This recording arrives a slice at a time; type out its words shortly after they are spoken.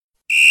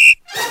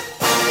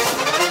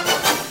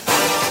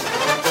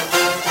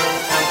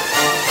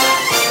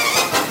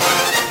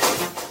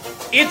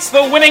It's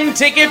the Winning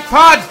Ticket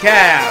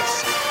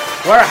Podcast,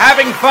 where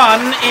having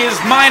fun is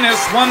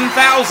minus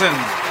 1,000.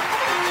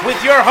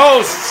 With your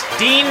hosts,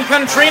 Dean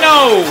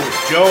Contrino,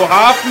 Joe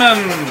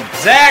Hoffman,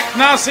 Zach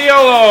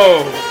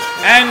Nasiolo,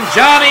 and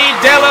Johnny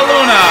Della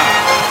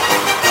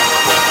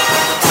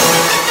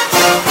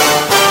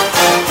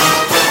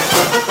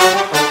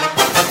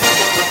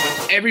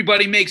Luna.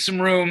 Everybody make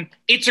some room.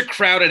 It's a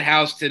crowded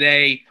house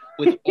today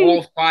with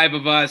all five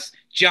of us.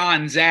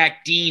 John,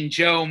 Zach, Dean,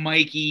 Joe,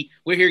 Mikey.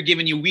 We're here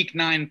giving you week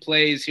 9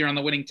 plays here on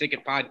the Winning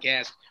Ticket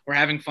Podcast. We're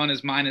having fun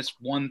as minus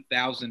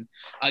 1,000.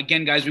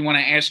 Again, guys, we want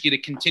to ask you to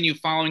continue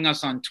following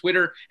us on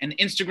Twitter and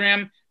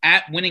Instagram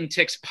at Winning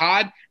Ticks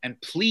Pod. And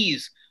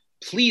please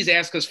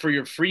ask us for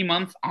your free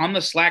month on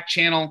the Slack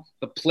channel.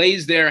 The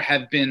plays there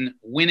have been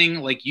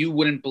winning like you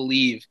wouldn't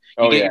believe.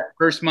 You get your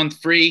first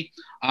month free,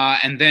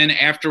 and then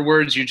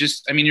afterwards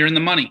you're in the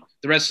money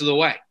the rest of the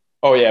way.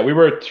 Oh, yeah. We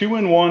were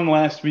 2-1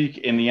 last week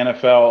in the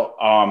NFL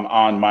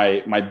on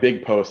my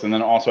big post. And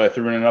then also I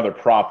threw in another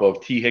prop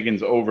of T.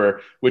 Higgins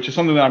over, which is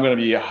something that I'm going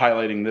to be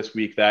highlighting this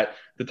week, that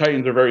the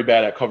Titans are very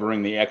bad at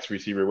covering the X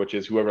receiver, which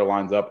is whoever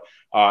lines up,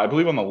 I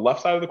believe, on the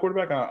left side of the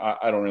quarterback.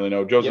 I don't really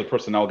know. Joe's a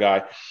personnel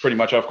guy pretty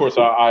much. Of course,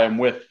 I am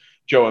with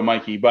Joe and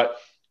Mikey. But,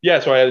 yeah,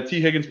 so I had a T.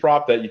 Higgins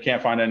prop that you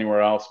can't find anywhere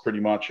else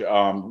pretty much.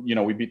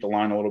 We beat the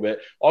line a little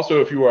bit.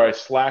 Also, if you are a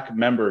Slack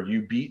member,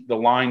 you beat the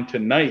line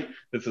tonight.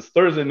 This is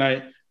Thursday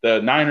night. The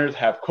Niners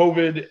have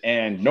COVID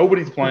and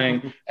nobody's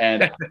playing.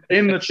 And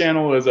in the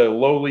channel is a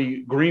lowly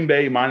Green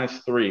Bay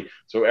 -3.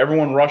 So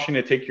everyone rushing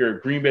to take your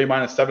Green Bay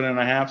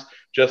 -7.5.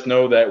 Just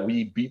know that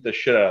we beat the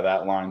shit out of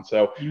that line.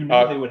 So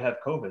they would have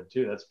COVID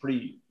too. That's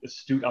pretty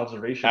astute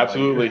observation.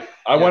 Absolutely.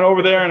 I went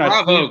over there and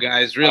bravo,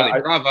 guys. Really,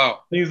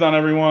 bravo. Sneezed on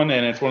everyone,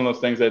 and it's one of those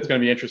things that it's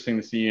going to be interesting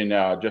to see in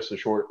just a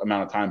short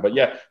amount of time. But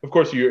yeah, of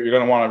course, you're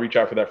going to want to reach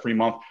out for that free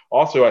month.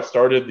 Also, I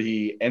started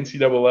the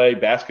NCAA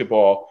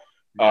basketball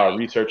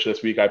research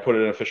this week. I put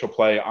an official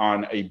play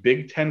on a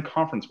Big Ten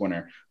conference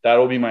winner.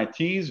 That'll be my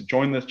tease.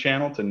 Join this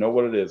channel to know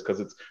what it is, because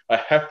it's a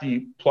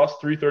hefty plus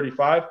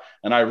 335,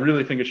 and I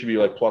really think it should be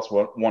like plus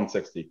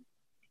 160.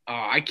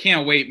 I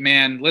can't wait,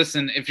 man.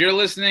 Listen, if you're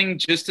listening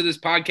just to this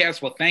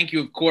podcast, well, thank you,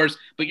 of course,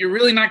 but you're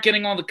really not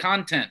getting all the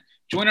content.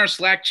 Join our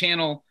Slack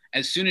channel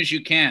as soon as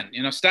you can.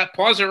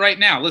 Pause it right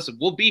now. Listen,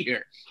 we'll be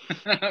here.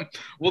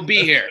 We'll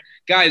be here.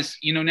 Guys,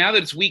 now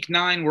that it's week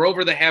 9, we're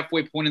over the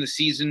halfway point of the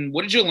season.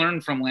 What did you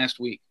learn from last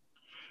week?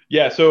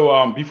 Yeah,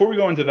 so before we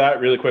go into that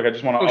really quick, I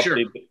just want to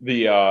update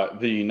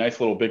the nice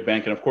little big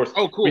bank. And, of course,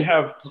 cool. we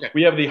have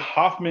the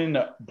Hoffman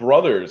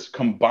brothers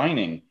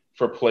combining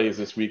for plays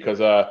this week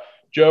because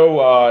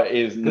Joe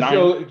is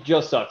 9.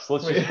 Joe sucks.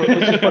 Let's just put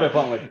it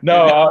bluntly.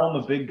 No,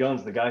 on the big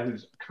guns, the guy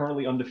who's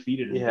currently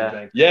undefeated in the big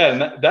bank. Yeah,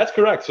 and that's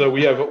correct. So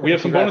we have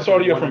some bonus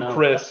audio from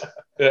Chris.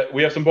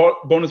 We have some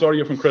bonus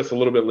audio from Chris a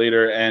little bit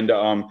later, and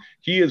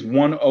he is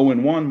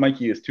 1-0-1.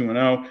 Mikey is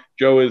 2-0.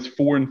 Joe is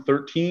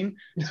 4-13.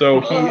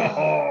 So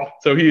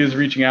he is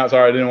reaching out.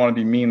 Sorry, I didn't want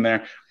to be mean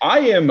there. I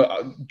am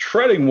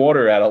treading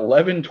water at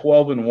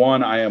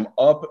 11-12-1. I am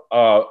up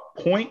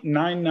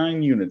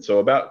 0.99 units, so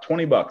about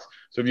 $20.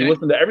 So if you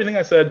listen to everything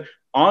I said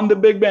on the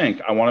big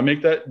bank, I want to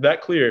make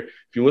that clear.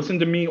 If you listen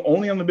to me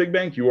only on the big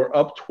bank, you are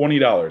up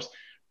 $20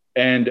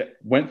 and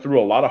went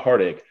through a lot of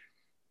heartache.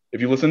 If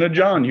you listen to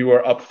John, you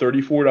are up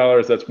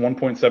 $34. That's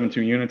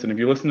 1.72 units. And if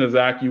you listen to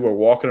Zach, you are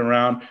walking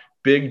around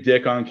big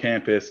dick on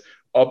campus,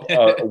 up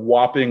a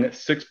whopping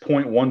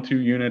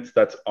 6.12 units.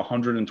 That's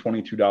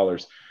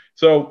 $122.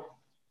 So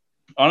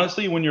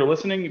honestly, when you're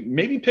listening,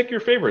 maybe pick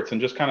your favorites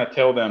and just kind of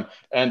tail them.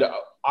 And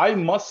I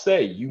must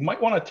say, you might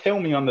want to tail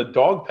me on the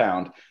dog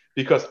pound,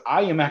 because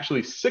I am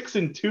actually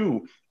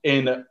 6-2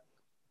 in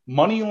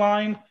money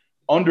line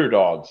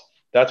underdogs.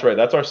 That's right.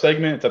 That's our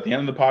segment. It's at the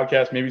end of the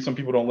podcast. Maybe some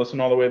people don't listen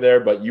all the way there,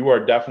 but you are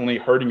definitely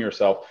hurting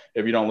yourself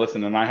if you don't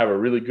listen. And I have a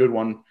really good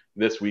one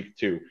this week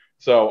too.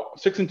 So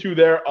 6-2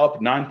 there,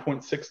 up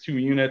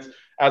 9.62 units.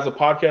 As a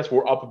podcast,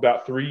 we're up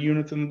about 3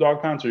 units in the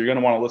dog pound. So you're going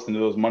to want to listen to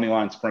those money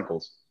line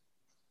sprinkles.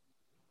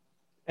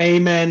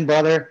 Amen,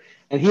 brother.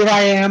 And here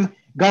I am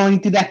going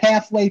to the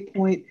halfway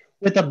point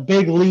with a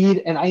big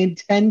lead, and I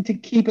intend to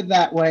keep it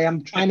that way.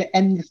 I'm trying to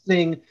end this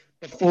thing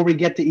before we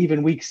get to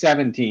even week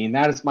 17.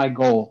 That is my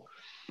goal.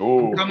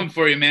 I'm coming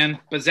for you, man.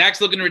 But Zach's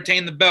looking to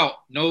retain the belt.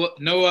 No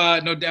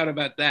doubt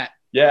about that.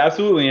 Yeah,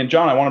 absolutely. And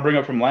John, I want to bring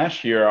up from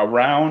last year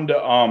around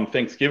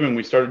Thanksgiving,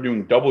 we started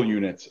doing double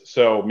units.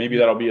 So maybe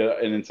that'll be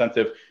an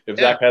incentive. If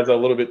Zach has a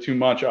little bit too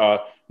much,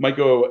 might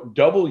go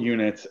double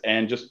units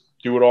and just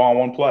do it all on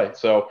one play.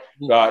 So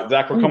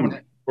Zach,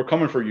 we're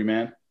coming for you,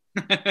 man.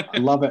 I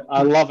love it.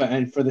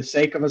 And for the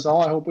sake of us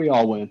all, I hope we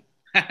all win.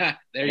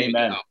 There you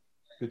go.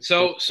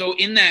 So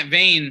in that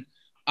vein,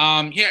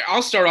 here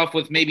I'll start off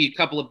with maybe a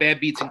couple of bad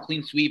beats and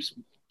clean sweeps,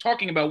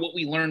 talking about what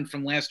we learned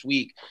from last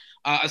week.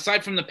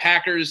 Aside from the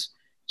Packers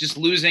just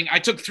losing, I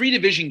took 3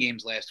 division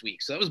games last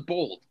week, so that was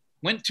bold.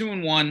 Went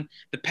 2-1.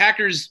 The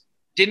Packers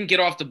didn't get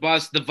off the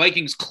bus. The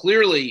Vikings,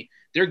 clearly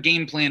their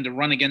game plan to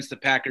run against the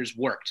Packers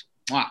worked.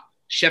 Wow,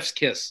 chef's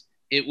kiss.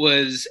 It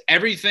was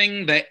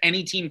everything that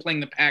any team playing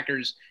the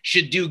Packers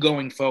should do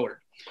going forward.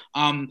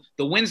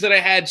 The wins that I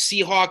had,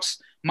 Seahawks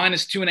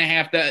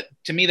 -2.5. That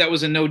to me, that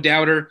was a no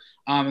doubter.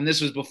 And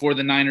this was before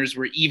the Niners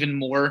were even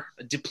more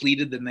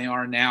depleted than they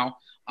are now.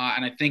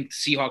 And I think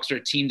Seahawks are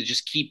a team to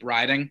just keep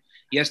riding.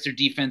 Yes, their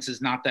defense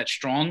is not that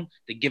strong.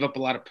 They give up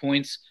a lot of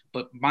points,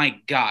 but my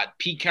God,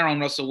 Pete Carroll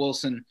and Russell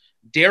Wilson,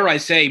 dare I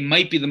say,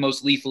 might be the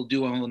most lethal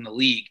duo in the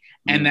league.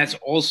 And that's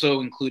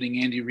also including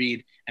Andy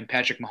Reid and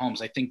Patrick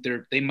Mahomes. I think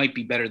they might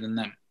be better than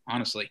them,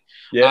 honestly.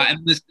 Yeah.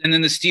 And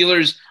then the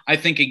Steelers, I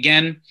think,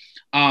 again,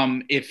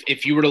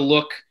 if you were to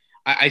look,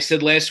 I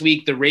said last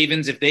week, the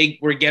Ravens, if they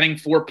were getting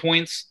 4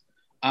 points,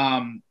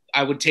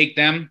 I would take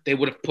them. They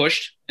would have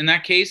pushed in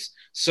that case.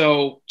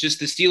 So just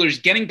the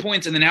Steelers getting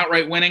points and then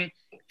outright winning,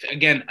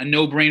 again, a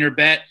no-brainer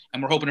bet,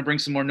 and we're hoping to bring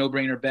some more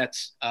no-brainer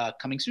bets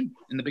coming soon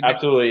in the big game.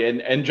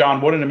 Absolutely. And John,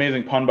 what an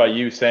amazing pun by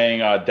you saying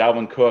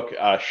Dalvin Cook,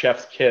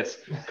 chef's kiss,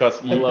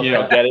 because you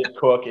know, get it,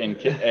 Cook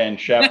and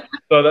chef.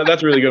 So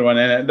that's a really good one,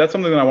 and that's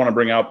something that I want to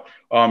bring up.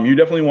 You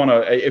definitely want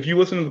to, if you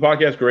listen to the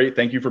podcast, great,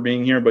 thank you for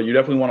being here, but you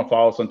definitely want to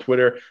follow us on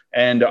Twitter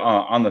and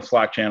on the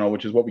Slack channel,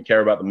 which is what we care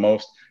about the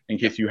most, in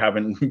case you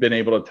haven't been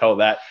able to tell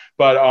that.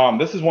 But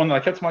this is one that I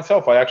kept to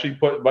myself. I actually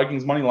put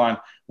Vikings money line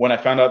when I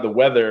found out the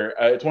weather.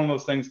 It's one of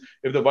those things,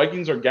 if the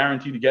Vikings are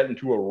guaranteed to get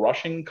into a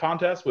rushing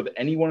contest with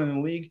anyone in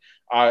the league,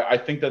 I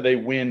think that they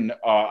win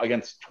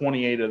against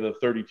 28 of the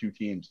 32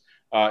 teams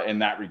in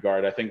that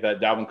regard. I think that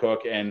Dalvin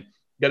Cook and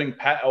getting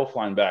Pat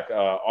Elflein back,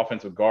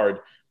 offensive guard,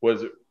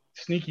 was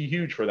sneaky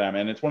huge for them.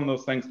 And it's one of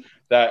those things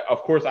that,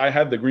 of course, I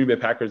had the Green Bay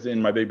Packers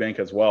in my big bank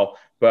as well.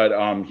 But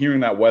hearing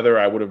that weather,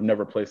 I would have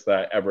never placed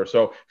that ever.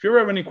 So if you ever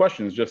have any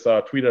questions, just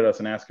tweet at us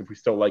and ask if we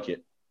still like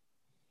it.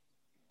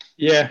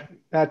 Yeah,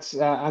 that's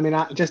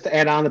just to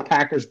add on, the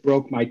Packers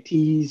broke my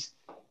tees.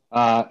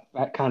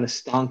 That kind of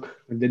stunk.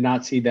 I did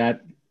not see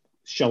that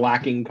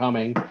shellacking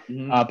coming.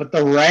 But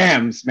the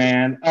Rams,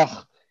 man,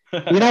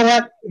 you know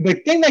what? The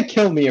thing that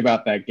killed me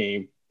about that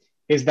game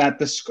is that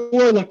the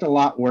score looked a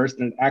lot worse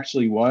than it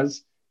actually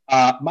was.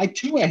 My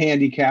Tua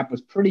handicap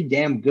was pretty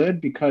damn good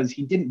because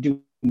he didn't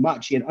do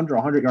much. He had under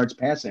 100 yards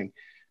passing.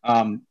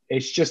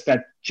 It's just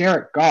that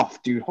Jared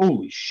Goff, dude,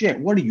 holy shit,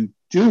 what are you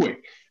doing?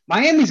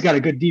 Miami's got a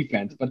good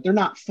defense, but they're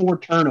not 4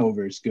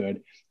 turnovers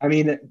good. I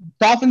mean,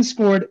 Dolphins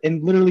scored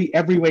in literally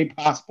every way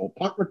possible.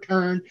 Punt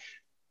return,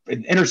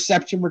 an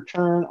interception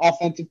return,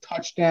 offensive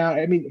touchdown.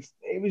 I mean,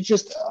 it was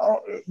just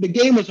the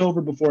game was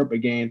over before it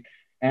began.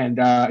 And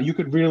you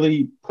could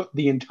really put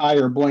the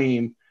entire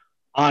blame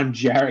on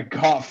Jared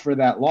Goff for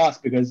that loss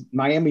because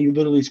Miami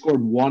literally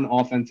scored 1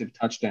 offensive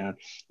touchdown,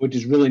 which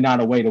is really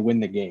not a way to win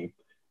the game.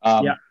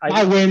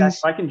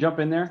 If I can jump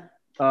in there.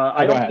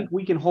 I don't think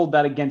we can hold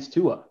that against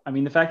Tua. I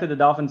mean, the fact that the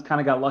Dolphins kind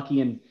of got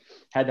lucky and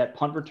had that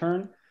punt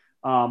return,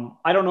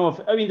 I don't know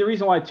the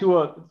reason why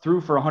Tua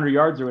threw for 100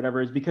 yards or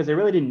whatever is because they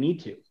really didn't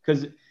need to,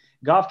 because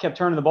Goff kept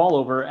turning the ball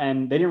over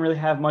and they didn't really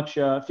have much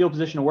field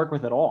position to work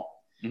with at all.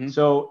 Mm-hmm.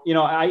 So, you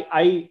know,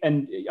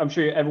 and I'm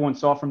sure everyone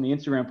saw from the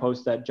Instagram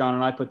post that John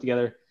and I put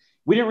together,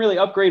 we didn't really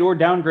upgrade or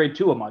downgrade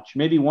Tua much,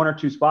 maybe 1 or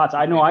 2 spots.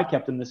 I know I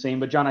kept him the same,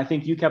 but John, I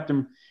think you kept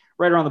him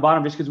right around the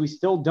bottom just because we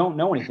still don't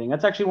know anything.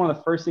 That's actually one of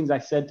the first things I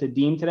said to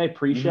Dean today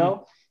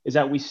pre-show is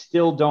that we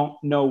still don't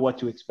know what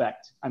to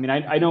expect. I mean,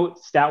 I know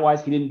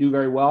stat-wise he didn't do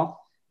very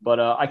well, but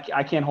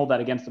I can't hold that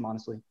against him,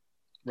 honestly.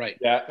 Right.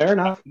 Yeah. Fair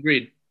enough.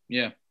 Agreed.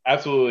 Yeah.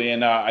 Absolutely.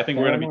 And I think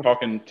we're going to be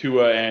talking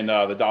Tua and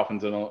the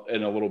Dolphins in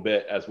a little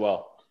bit as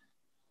well.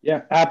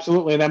 Yeah,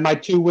 absolutely. And then my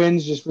 2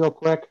 wins, just real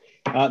quick.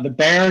 The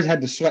Bears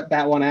had to sweat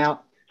that one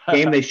out.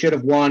 Game they should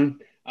have won.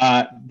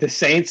 The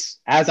Saints,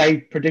 as I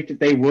predicted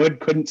they would,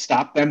 couldn't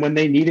stop them when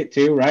they needed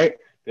to, right?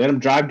 They let them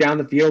drive down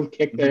the field,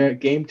 kick the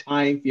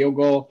game-tying field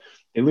goal.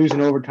 They lose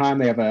in overtime.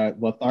 They have a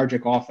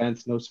lethargic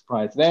offense. No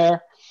surprise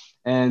there.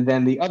 And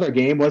then the other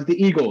game was the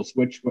Eagles,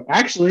 which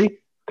actually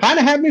kind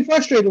of had me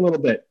frustrated a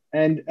little bit.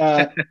 And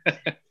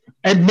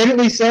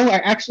admittedly so, I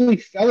actually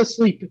fell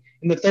asleep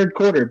in the third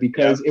quarter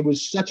because it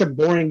was such a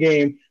boring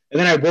game. And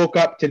then I woke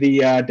up to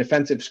the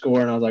defensive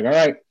score, and I was like, all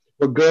right,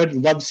 we're good.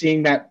 Love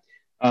seeing that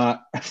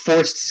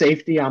forced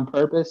safety on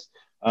purpose.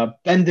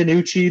 Ben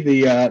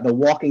DiNucci, the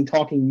walking,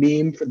 talking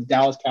meme for the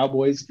Dallas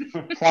Cowboys,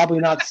 probably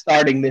not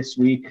starting this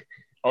week.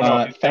 Oh,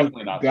 no, he's thank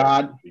definitely not.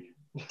 God.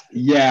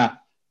 Yeah,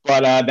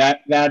 but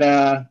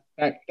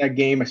that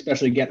game,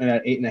 especially getting it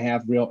at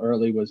 8.5 real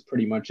early, was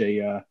pretty much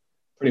a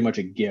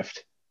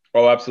gift.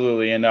 Oh,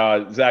 absolutely. And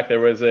Zach, there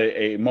was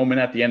a moment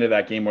at the end of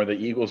that game where the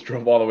Eagles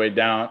drove all the way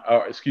down.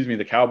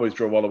 The Cowboys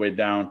drove all the way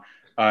down.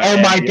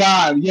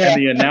 God! Yeah.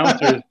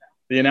 And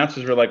the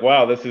announcers were like,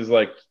 "Wow, this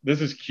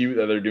is cute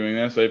that they're doing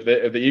this." So if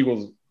the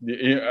Eagles,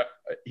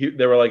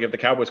 they were like, if the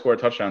Cowboys score a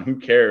touchdown, who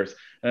cares?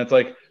 And it's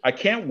like, I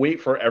can't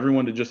wait for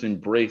everyone to just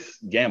embrace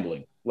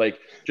gambling. Like,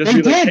 just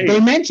they did. Like, hey, they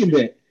mentioned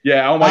it.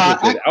 Yeah, Al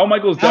Michaels did. Al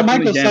Michaels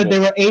definitely said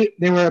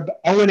they were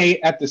 0-8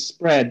 at the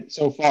spread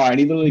so far, and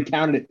he literally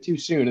counted it too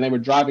soon, and they were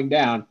driving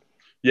down.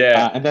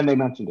 Yeah, and then they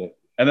mentioned it.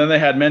 And then they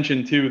had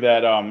mentioned too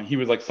that he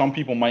was like, some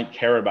people might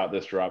care about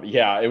this drop.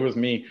 Yeah, it was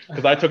me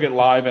because I took it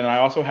live, and I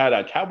also had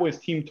a Cowboys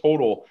team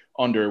total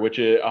under, which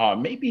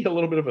may be a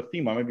little bit of a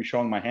theme. I might be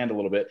showing my hand a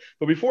little bit.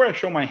 But before I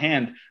show my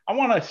hand, I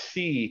want to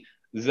see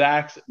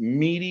Zach's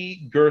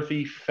meaty,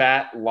 girthy,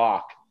 fat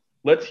lock.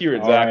 Let's hear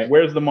it, Zach. Right.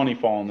 Where's the money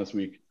falling this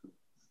week?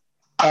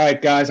 All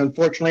right, guys.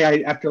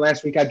 Unfortunately, after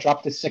last week, I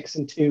dropped to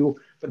 6-2.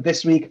 But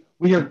this week,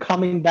 we are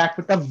coming back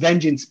with a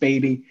vengeance,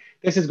 baby.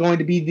 This is going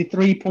to be the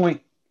three-team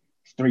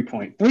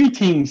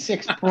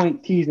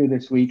 6-point teaser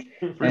this week.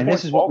 And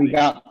this is what we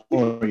got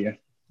for you.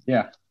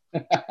 Yeah.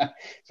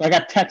 So I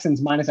got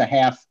Texans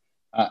 -0.5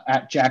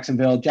 at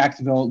Jacksonville.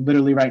 Jacksonville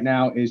literally right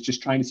now is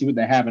just trying to see what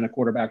they have in a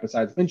quarterback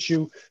besides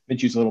Minshew.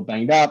 Minshew's a little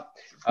banged up.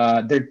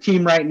 Their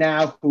team right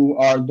now who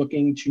are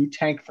looking to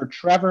tank for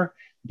Trevor,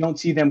 don't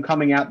see them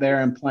coming out there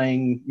and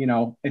playing,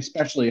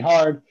 especially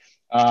hard.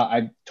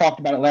 I talked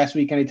about it last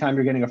week. Anytime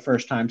you're getting a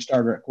first-time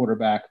starter at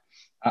quarterback,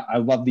 I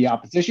love the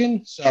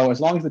opposition. So as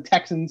long as the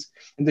Texans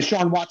and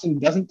Deshaun Watson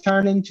doesn't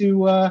turn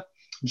into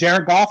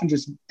Jared Goff and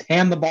just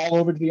hand the ball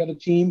over to the other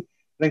team,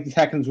 I think the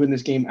Texans win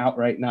this game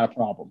outright, not a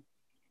problem.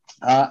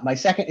 My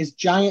second is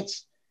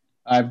Giants.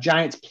 I have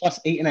Giants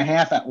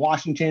 +8.5 at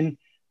Washington.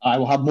 I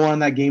will have more on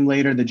that game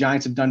later. The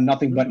Giants have done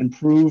nothing but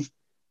improve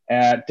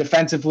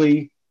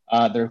defensively.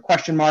 Their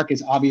question mark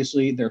is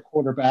obviously their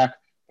quarterback.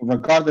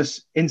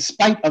 Regardless, in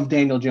spite of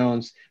Daniel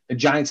Jones, the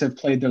Giants have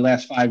played their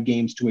last 5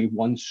 games to a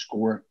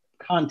one-score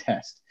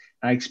contest.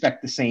 I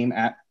expect the same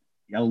at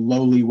a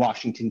lowly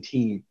Washington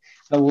team.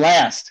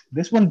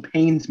 This one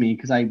pains me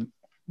because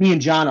me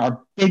and John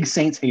are big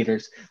Saints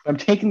haters. But I'm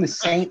taking the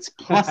Saints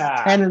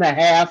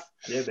 +10.5.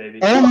 Yeah,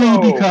 baby.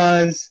 Only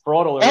because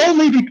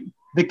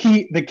the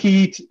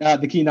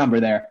key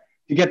number there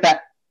to get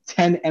that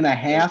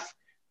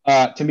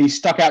 10.5. To me,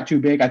 stuck out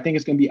too big. I think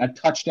it's going to be a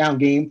touchdown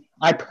game.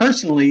 I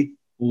personally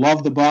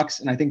love the Bucs,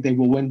 and I think they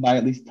will win by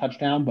at least a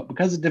touchdown. But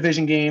because it's a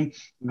division game,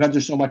 because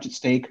there's so much at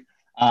stake,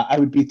 I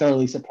would be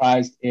thoroughly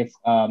surprised if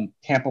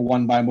Tampa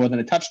won by more than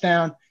a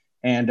touchdown.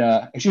 And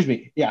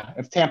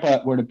if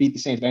Tampa were to beat the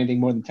Saints by anything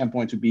more than 10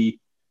 points would be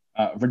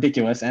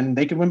ridiculous. And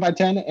they could win by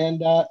 10,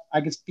 and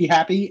I could be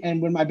happy and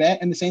win my bet,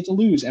 and the Saints will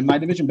lose, and my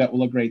division bet will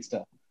look great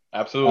still.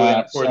 Absolutely.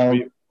 And of course,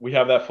 we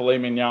have that filet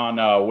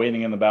mignon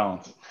waiting in the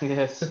balance.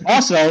 Yes.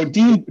 Also,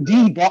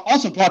 Dean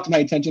also brought to my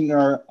attention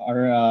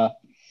our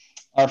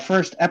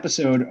first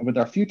episode with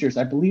our futures.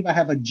 I believe I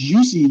have a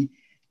juicy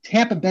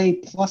Tampa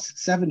Bay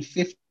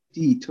 +750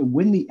 to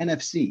win the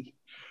NFC,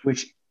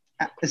 which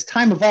as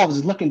time evolves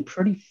is looking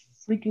pretty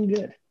freaking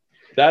good.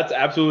 That's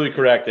absolutely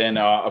correct. And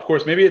of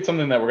course, maybe it's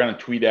something that we're going to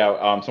tweet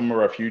out some of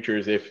our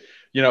futures. If,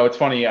 it's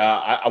funny,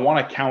 I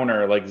want to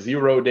counter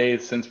 0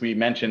 days since we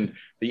mentioned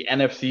the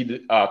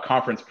NFC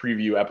conference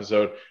preview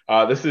episode.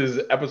 This is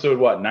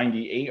episode,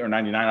 98 or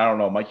 99? I don't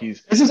know.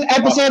 Mikey's. This is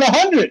episode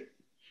 100.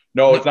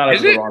 No, it's not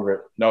episode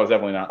 100. No, it's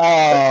definitely not.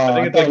 I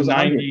think it's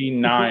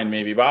 99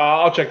 maybe, but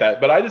I'll check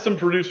that. But I did some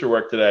producer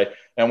work today.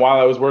 And while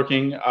I was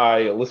working,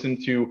 I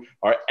listened to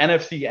our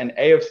NFC and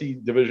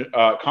AFC division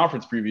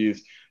conference previews.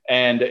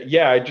 And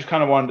I just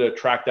kind of wanted to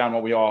track down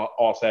what we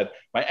all said.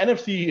 My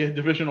NFC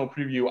divisional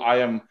preview, I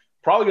am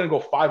probably going to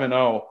go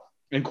 5-0,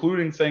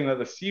 including saying that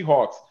the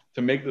Seahawks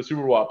to make the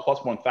Super Bowl at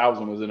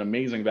 +1,000 was an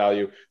amazing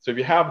value. So if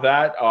you have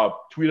that,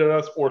 tweet at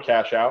us or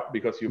cash out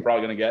because you're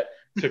probably going to get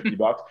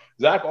 $60.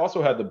 Zach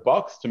also had the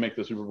Bucs to make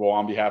the Super Bowl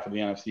on behalf of the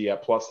NFC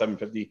at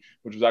 +750,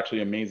 which was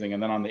actually amazing.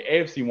 And then on the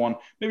AFC one,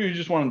 maybe you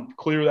just want to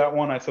clear that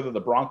one. I said that the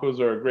Broncos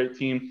are a great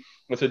team.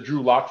 I said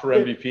Drew Lock for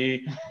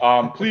MVP.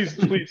 Please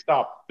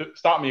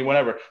stop me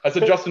whenever. I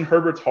said Justin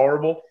Herbert's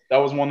horrible. That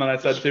was one that I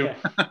said too.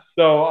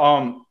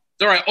 So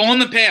it's all right. All in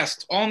the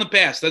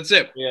past. That's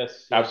it.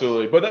 Yes.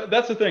 Absolutely. But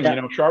that's the thing.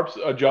 Sharps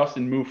adjust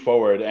and move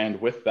forward. And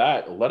with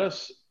that, let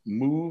us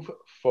move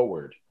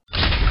forward.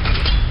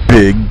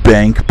 Big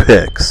Bank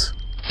Picks.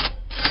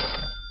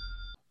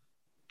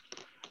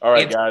 All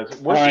right, guys.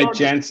 All right,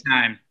 gents.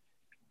 Time.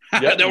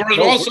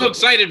 We're all so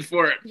excited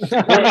for it.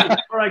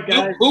 All right,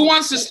 guys. Who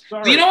wants to?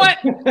 You know what?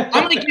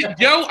 I'm going to give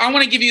Joe. I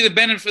want to give you the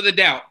benefit of the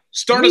doubt.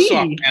 Start us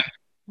off, man.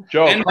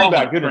 Joe, come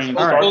back. Goodness.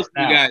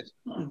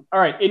 All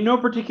right. In no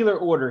particular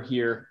order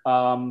here,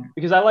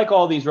 because I like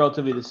all these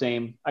relatively the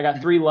same. I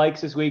got 3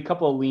 likes this week, a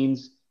couple of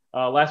leans.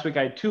 Last week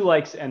I had 2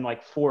 likes and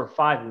 4 or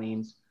 5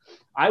 leans.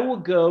 I will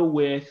go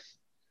with,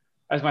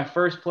 as my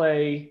first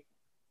play,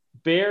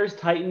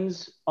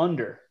 Bears-Titans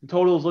under. The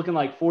total is looking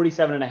like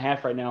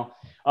 47.5 right now.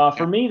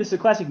 For me, this is a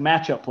classic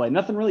matchup play.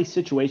 Nothing really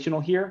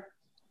situational here.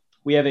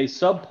 We have a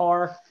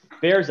subpar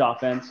Bears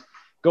offense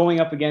going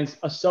up against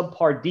a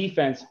subpar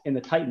defense in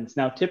the Titans.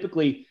 Now,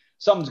 typically,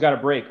 something's got to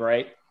break,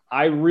 right?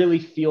 I really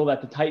feel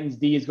that the Titans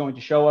D is going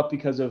to show up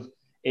because of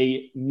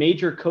a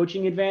major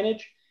coaching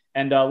advantage.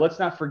 And let's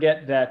not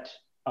forget that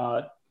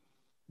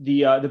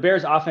the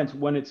Bears offense,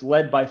 when it's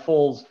led by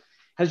Foles,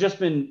 has just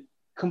been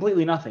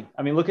completely nothing.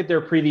 I mean, look at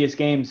their previous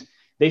games.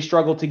 They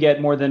struggled to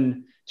get more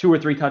than 2 or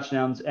 3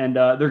 touchdowns, and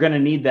they're going to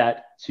need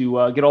that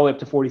to get all the way up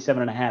to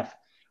 47.5.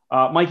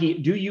 Mikey,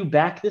 do you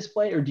back this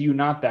play or do you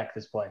not back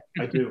this play?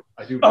 I do.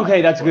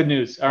 Okay, that's good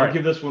news. All right. I'll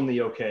give this one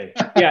the okay.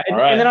 Yeah,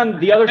 and then on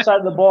the other side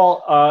of the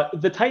ball,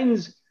 the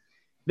Titans,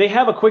 they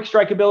have a quick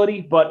strike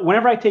ability, but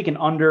whenever I take an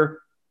under,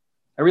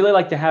 I really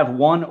like to have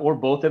one or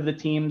both of the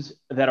teams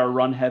that are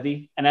run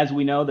heavy. And as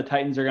we know, the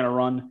Titans are going to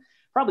run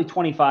probably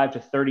 25 to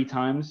 30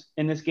 times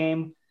in this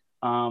game.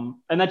 And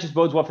that just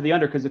bodes well for the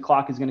under because the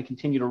clock is going to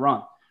continue to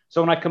run.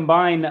 So when I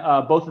combine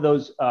both of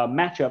those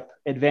matchup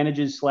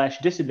advantages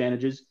 /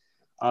 disadvantages,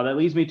 that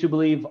leads me to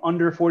believe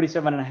under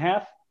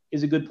 47.5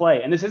 is a good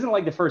play. And this isn't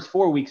like the first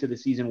 4 weeks of the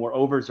season where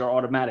overs are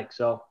automatic.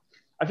 So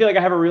I feel like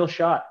I have a real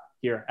shot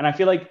here. And I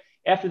feel like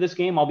after this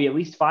game, I'll be at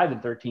least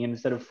 5-13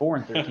 instead of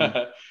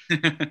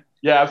 4-13.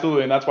 Yeah,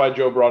 absolutely. And that's why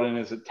Joe brought in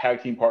his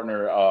tag team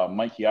partner,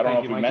 Mikey. I don't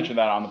know if we mentioned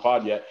that on the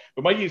pod yet,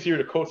 but Mikey is here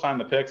to co-sign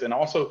the picks and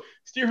also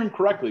steer him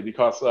correctly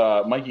because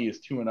Mikey is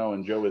 2-0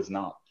 and Joe is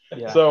not.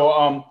 Yeah.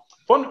 So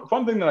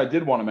fun thing that I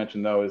did want to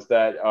mention, though, is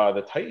that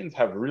the Titans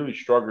have really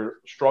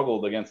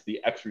struggled against the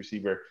X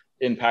receiver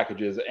in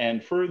packages.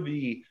 And for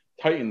the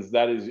Titans,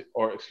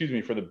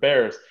 for the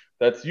Bears,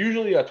 that's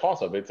usually a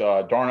toss-up. It's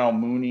Darnell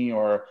Mooney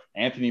or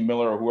Anthony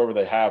Miller or whoever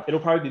they have. It'll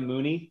probably be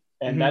Mooney,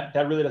 and that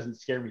really doesn't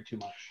scare me too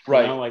much.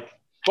 Right. You know,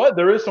 but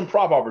there is some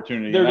prop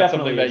opportunity. There that's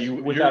definitely something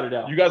is, without a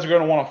doubt. You guys are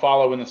going to want to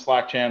follow in the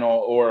Slack channel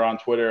or on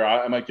Twitter.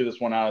 I might give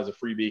this one out as a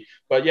freebie.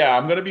 But, yeah,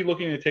 I'm going to be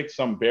looking to take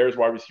some Bears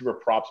wide receiver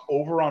props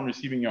over on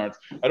receiving yards.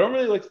 I don't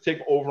really like to take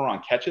over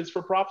on catches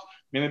for props,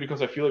 mainly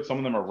because I feel like some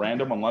of them are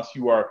random unless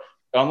your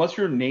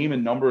name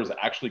and number is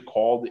actually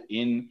called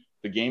in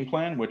the game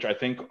plan, which I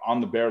think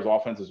on the Bears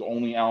offense is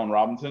only Allen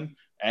Robinson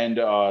and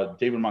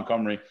David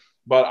Montgomery.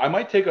 But I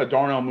might take a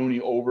Darnell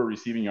Mooney over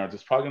receiving yards.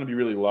 It's probably going to be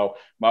really low.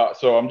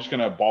 So I'm just going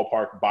to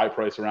ballpark buy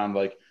price around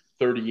like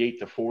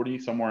 38 to 40,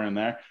 somewhere in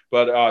there.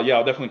 But yeah,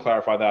 I'll definitely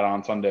clarify that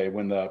on Sunday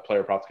when the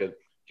player props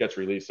gets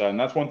released. And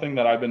that's one thing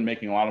that I've been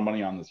making a lot of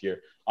money on this year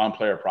on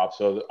player props.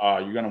 So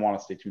you're going to want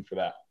to stay tuned for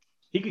that.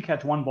 He could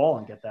catch one ball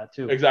and get that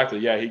too. Exactly.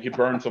 Yeah, he could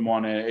burn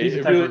someone. He's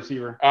a type of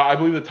receiver. I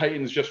believe the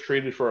Titans just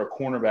traded for a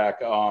cornerback,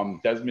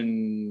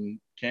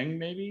 Desmond King,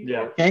 maybe?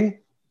 Yeah.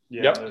 King?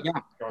 Yep. Yeah.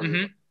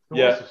 Mm-hmm. Who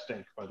wants to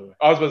stink, by the way?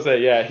 I was going to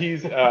say, yeah,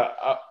 he's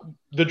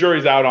the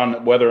jury's out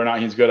on whether or not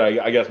he's good.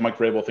 I guess Mike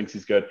Vrabel thinks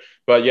he's good.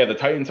 But, yeah, the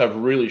Titans have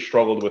really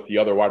struggled with the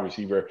other wide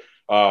receiver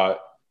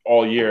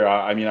all year.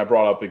 I mean, I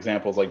brought up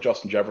examples like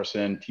Justin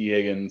Jefferson, T.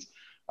 Higgins,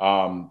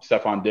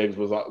 Stephon Diggs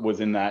was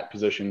in that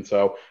position.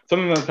 So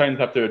something that the Titans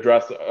have to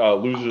address,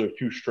 losers of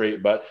 2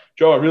 straight. But,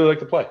 Joe, I really like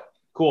to play.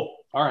 Cool.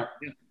 All right.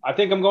 I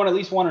think I'm going at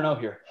least 1-0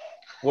 here.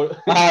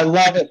 I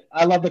love it.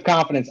 I love the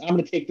confidence. I'm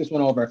going to take this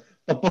one over.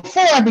 But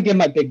before I begin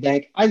my big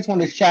bank, I just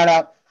want to shout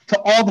out to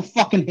all the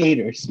fucking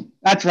haters.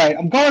 That's right.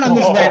 I'm going on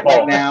this rant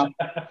right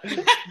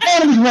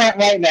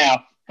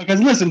now.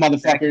 Because listen,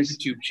 motherfuckers.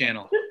 YouTube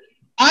channel.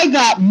 I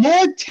got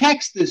more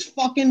text this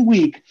fucking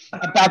week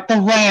about the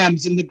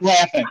Rams and the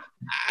graphic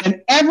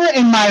than ever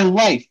in my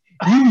life.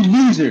 You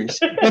losers.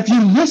 If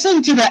you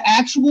listen to the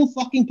actual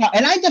fucking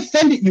and I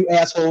defended you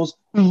assholes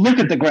who look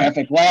at the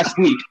graphic last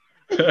week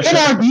in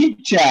our group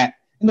chat.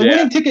 In the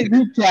winning ticket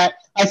group chat,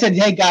 I said,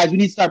 hey, guys, we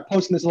need to start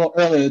posting this a little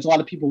earlier. There's a lot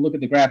of people who look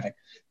at the graphic.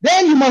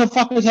 Then you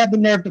motherfuckers have the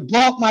nerve to blow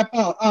up my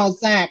phone. Oh,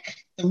 Zach,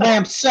 the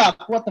Rams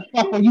suck. What the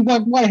fuck were you?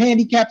 What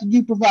handicap did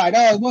you provide?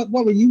 Oh, what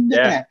were you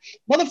looking at?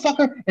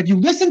 Motherfucker, if you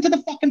listen to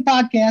the fucking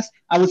podcast,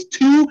 I was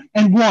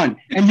 2-1,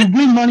 and you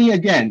win money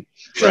again.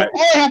 So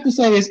all I have to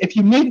say is if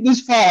you made it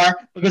this far,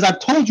 because I've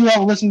told you all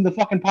to listen to the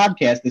fucking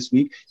podcast this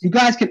week, you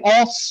guys can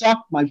all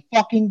suck my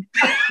fucking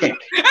dick.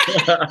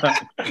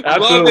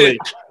 Absolutely.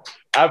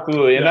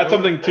 Absolutely. And that's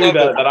something too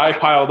that I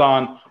piled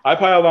on. I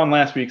piled on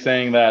last week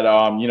saying that,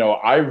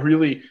 I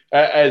really,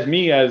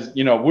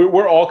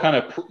 we're all kind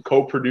of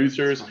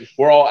co-producers.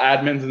 We're all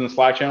admins in the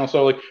Slack channel.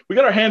 So like we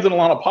got our hands in a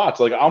lot of pots.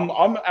 Like I'm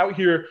out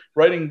here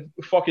writing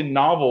fucking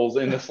novels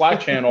in the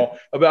Slack channel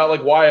about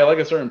like why I like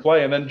a certain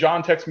play. And then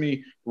John texts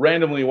me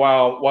randomly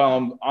while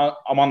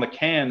I'm on the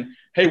can,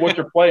 hey, what's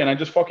your play? And I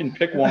just fucking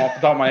pick one off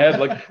the top of my head.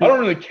 Like, I don't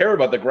really care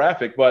about the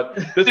graphic, but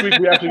this week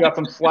we actually got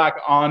some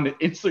slack on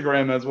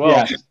Instagram as well.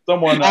 Yes,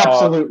 someone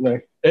absolutely.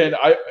 And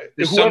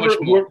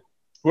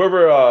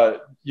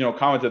whoever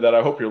commented that,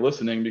 I hope you're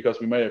listening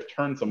because we may have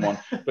turned someone.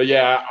 But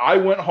yeah, I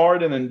went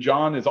hard, and then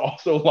John is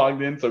also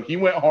logged in, so he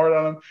went hard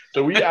on him.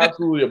 So we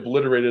absolutely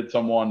obliterated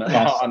someone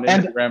on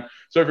Instagram.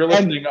 So if you're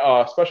listening,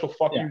 special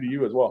fuck you to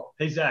you as well.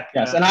 Hey Zach.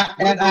 Yes, and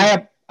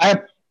I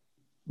have.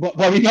 What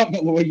are you going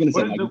to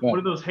say? Where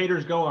do those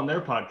haters go on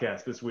their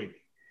podcast this week?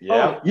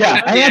 Yeah,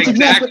 that's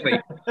exactly.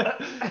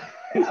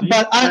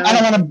 But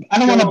I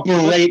don't want to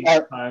berate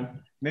our.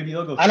 Maybe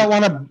they'll go. I don't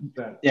want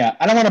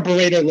to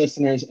berate our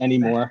listeners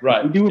anymore.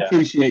 Right. We do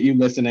appreciate you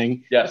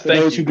listening. Yes,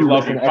 thank you.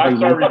 Love you.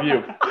 5-star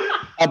review.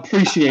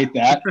 Appreciate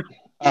that.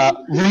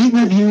 Rate,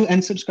 review,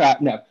 and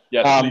subscribe. No.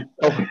 Yes.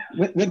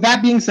 With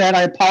that being said,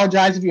 I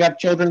apologize if you have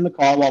children in the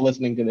car while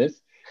listening to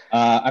this.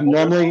 I'm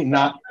normally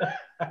not.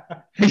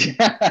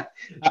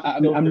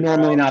 I'm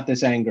normally not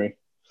this angry.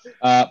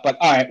 But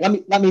all right,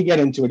 let me get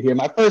into it here.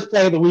 My first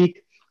play of the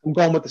week, I'm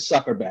going with the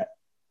sucker bet.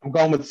 I'm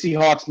going with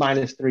Seahawks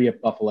 -3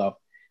 at Buffalo.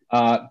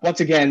 Once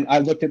again, I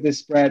looked at this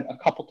spread a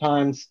couple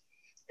times,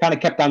 kind of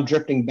kept on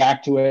drifting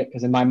back to it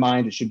because in my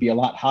mind it should be a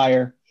lot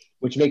higher,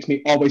 which makes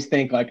me always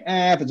think like,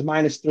 if it's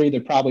 -3,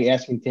 they're probably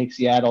asking to take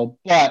Seattle.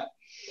 But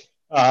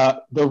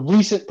the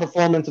recent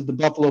performance of the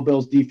Buffalo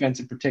Bills defense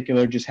in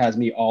particular just has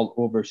me all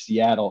over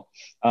Seattle.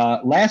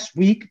 Last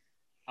week,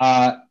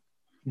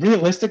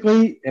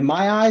 realistically, in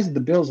my eyes, the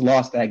Bills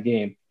lost that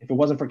game. If it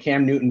wasn't for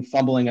Cam Newton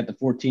fumbling at the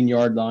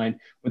 14-yard line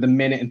with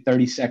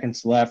 1:30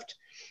 seconds left,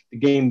 the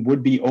game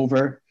would be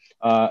over.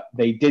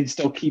 They did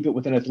still keep it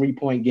within a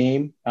 3-point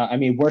game.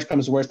 Worst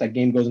comes to worst, that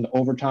game goes into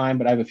overtime,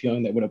 but I have a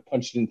feeling that would have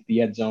punched it into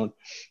the end zone.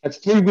 That's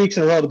 3 weeks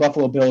in a row the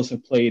Buffalo Bills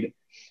have played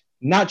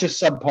not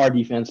just subpar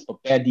defense,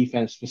 but bad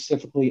defense,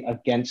 specifically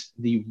against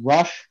the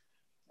rush.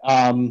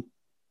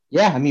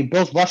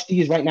 Bills rush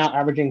D is right now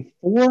averaging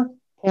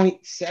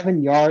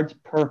 4.7 yards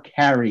per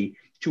carry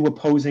to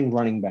opposing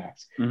running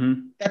backs.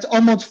 Mm-hmm. That's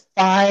almost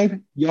 5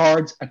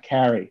 yards a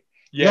carry.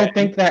 Yeah. You don't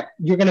think that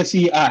you're going to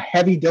see a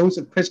heavy dose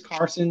of Chris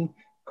Carson,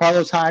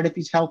 Carlos Hyde if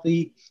he's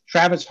healthy,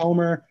 Travis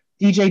Homer,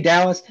 DJ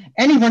Dallas,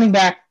 any running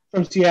back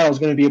from Seattle is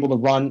going to be able to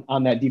run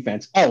on that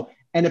defense. Oh,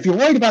 and if you're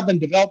worried about them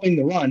developing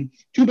the run,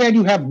 too bad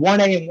you have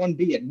 1A and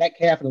 1B at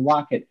Metcalf and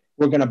Lockett.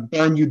 We're going to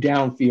burn you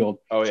downfield.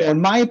 Oh, yeah. So in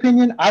my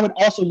opinion, I would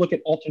also look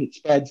at alternate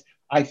spreads.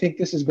 I think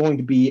this is going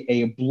to be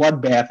a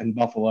bloodbath in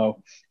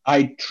Buffalo.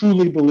 I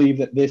truly believe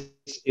that this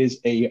is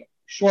a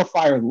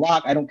surefire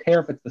lock. I don't care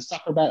if it's the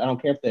sucker bet. I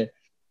don't care if the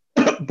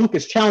book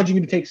is challenging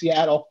you to take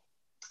Seattle.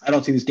 I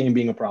don't see this game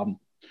being a problem.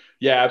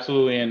 Yeah,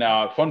 absolutely. And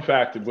fun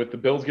fact, with the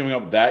Bills giving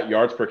up that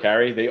yards per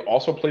carry, they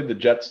also played the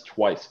Jets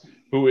twice,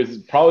 who is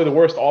probably the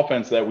worst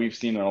offense that we've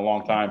seen in a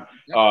long time,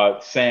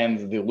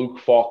 sans the Luke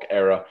Falk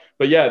era.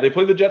 But yeah, they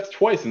played the Jets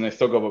twice and they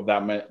still give up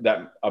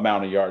that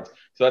amount of yards.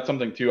 So that's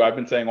something too. I've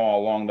been saying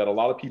all along that a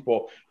lot of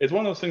people, it's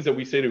one of those things that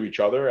we say to each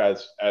other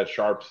as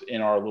sharps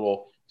in our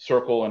little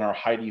circle and our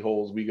hidey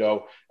holes. We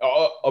go,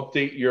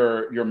 update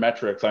your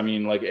metrics.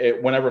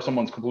 Whenever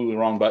someone's completely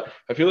wrong, but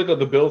I feel like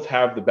the Bills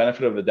have the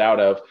benefit of the doubt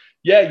of,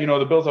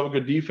 the Bills have a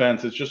good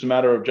defense. It's just a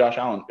matter of Josh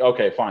Allen.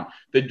 Okay, fine.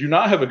 They do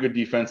not have a good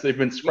defense. They've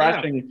been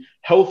scratching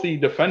healthy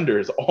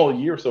defenders all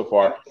year so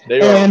far. They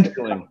are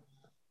feeling.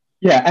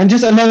 Yeah, and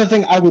just another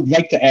thing I would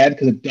like to add,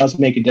 because it does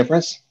make a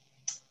difference.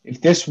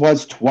 If this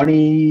was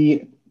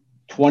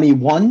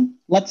 2021,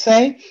 let's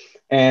say,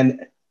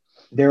 and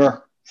there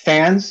are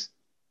fans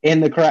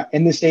in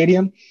the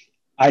stadium,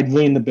 I'd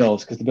lean the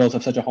Bills because the Bills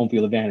have such a home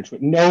field advantage.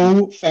 With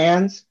no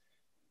fans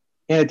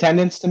in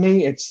attendance, to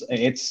me, it's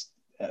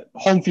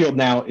home field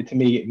now. To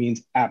me, it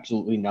means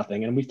absolutely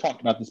nothing. And we've talked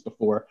about this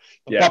before.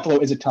 Buffalo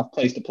is a tough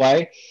place to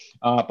play,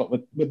 but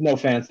with no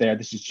fans there,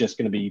 this is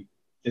going to be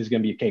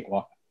a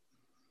cakewalk.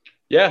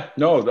 Yeah,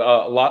 no,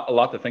 a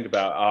lot to think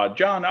about.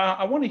 John,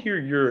 I want to hear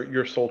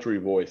your sultry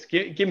voice.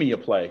 Give me a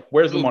play.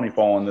 Where's the money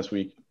falling this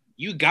week?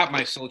 You got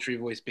my sultry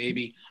voice,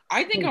 baby.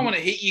 I think I want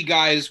to hit you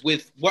guys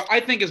with what I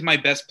think is my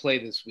best play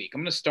this week.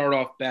 I'm going to start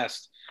off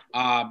best.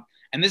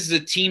 And this is a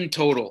team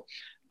total.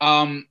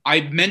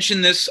 I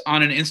mentioned this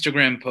on an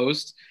Instagram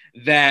post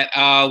that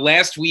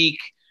last week,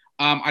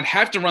 I'd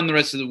have to run the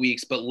rest of the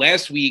weeks, but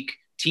last week,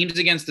 teams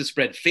against the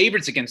spread,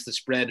 favorites against the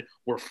spread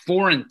were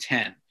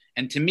 4-10.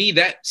 And to me,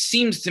 that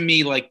seems to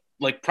me like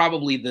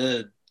probably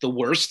the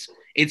worst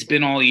it's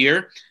been all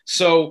year.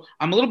 So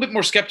I'm a little bit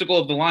more skeptical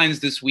of the lines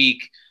this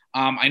week.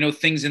 I know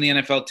things in the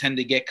NFL tend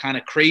to get kind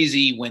of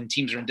crazy when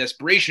teams are in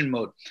desperation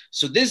mode.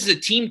 So this is a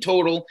team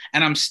total,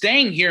 and I'm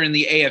staying here in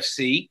the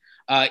AFC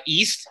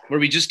East,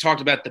 where we just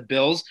talked about the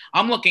Bills.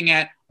 I'm looking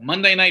at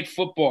Monday Night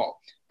Football,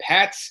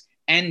 Pats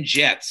and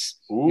Jets.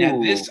 Ooh.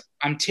 Now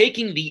I'm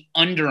taking the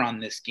under on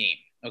this game,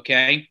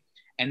 okay?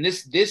 And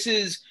this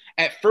is,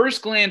 at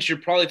first glance, you're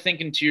probably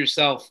thinking to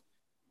yourself,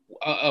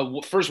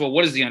 first of all,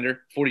 what is the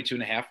under?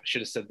 42.5. I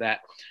should have said that.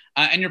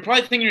 And you're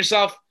probably thinking to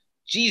yourself,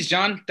 geez,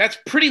 John, that's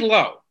pretty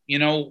low.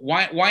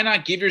 Why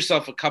not give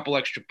yourself a couple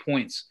extra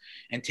points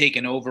and take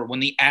an over when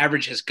the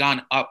average has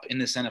gone up in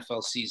this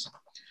NFL season?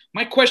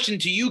 My question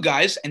to you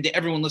guys and to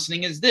everyone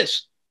listening is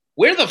this: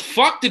 where the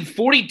fuck did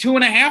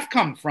 42.5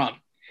 come from?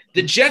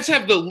 The Jets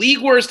have the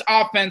league worst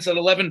offense at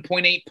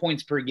 11.8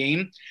 points per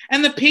game,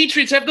 and the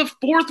Patriots have the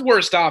fourth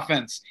worst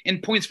offense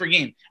in points per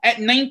game at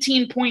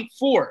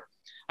 19.4.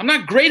 I'm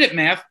not great at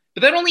math,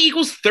 but that only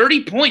equals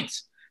 30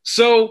 points.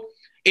 So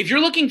if you're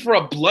looking for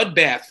a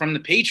bloodbath from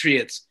the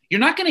Patriots, you're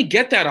not going to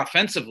get that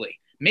offensively.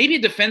 Maybe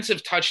a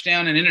defensive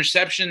touchdown, an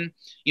interception,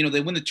 they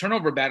win the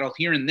turnover battle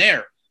here and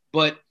there.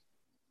 But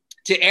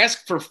to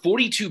ask for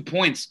 42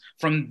 points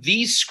from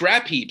these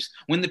scrap heaps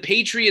when the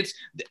Patriots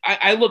 –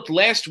 I looked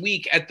last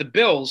week at the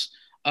Bills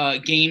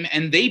game,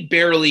 and they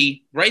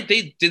barely – right?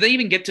 Did they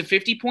even get to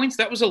 50 points?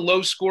 That was a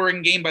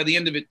low-scoring game by the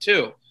end of it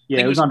too.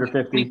 Yeah, it was under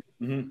 50.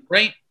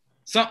 Right?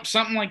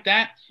 Something like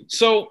that.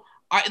 So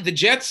the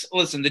Jets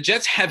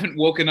haven't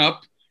woken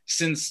up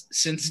since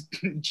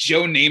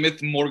Joe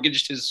Namath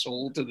mortgaged his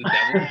soul to the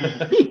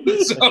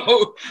devil.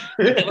 So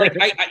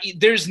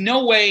there's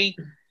no way.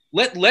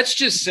 Let's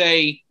just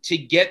say to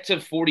get to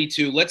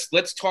 42.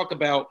 Let's talk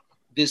about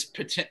this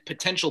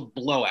potential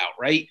blowout,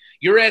 right?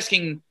 You're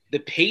asking the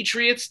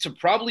Patriots to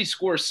probably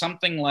score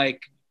something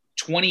like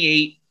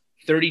 28,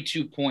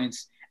 32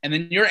 points. And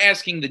then you're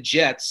asking the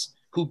Jets,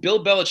 who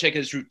Bill Belichick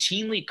has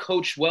routinely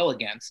coached well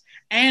against,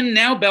 and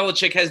now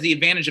Belichick has the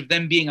advantage of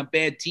them being a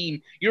bad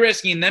team. You're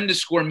asking them to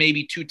score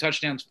maybe 2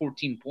 touchdowns,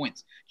 14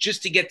 points,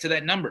 just to get to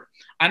that number.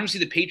 I don't see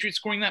the Patriots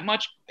scoring that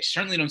much. I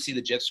certainly don't see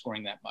the Jets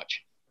scoring that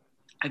much.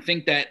 I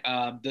think that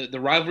the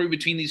rivalry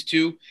between these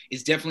two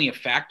is definitely a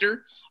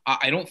factor.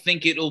 I don't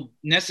think it'll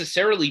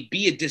necessarily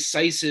be a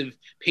decisive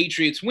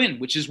Patriots win,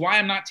 which is why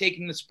I'm not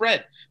taking the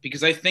spread,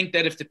 because I think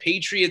that if the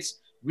Patriots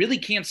really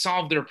can't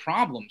solve their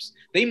problems,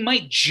 they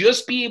might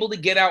just be able to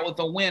get out with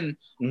a win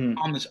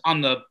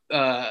on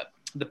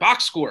the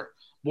box score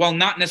while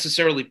not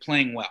necessarily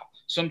playing well.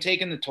 So I'm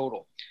taking the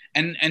total.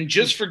 And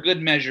just for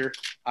good measure,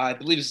 I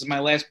believe this is my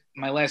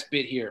last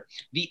bit here.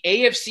 The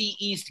AFC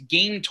East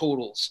game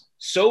totals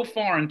so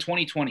far in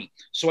 2020.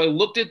 So I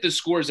looked at the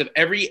scores of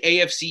every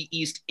AFC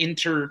East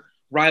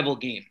inter-rival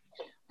game.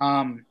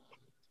 And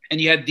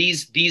you had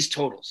these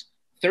totals: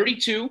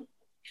 32,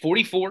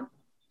 44,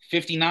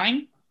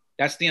 59.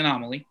 That's the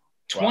anomaly.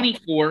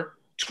 24, wow.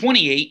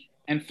 28,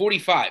 and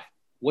 45.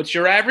 What's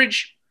your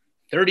average?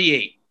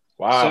 38.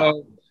 Wow.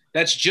 So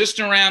that's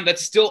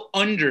still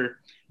under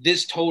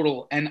this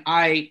total. And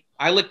I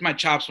licked my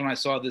chops when I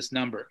saw this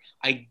number.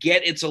 I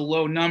get it's a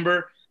low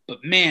number,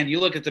 but man, you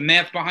look at the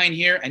math behind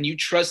here and you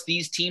trust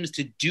these teams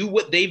to do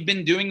what they've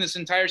been doing this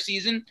entire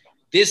season.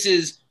 This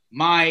is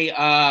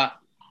my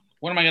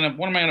what am I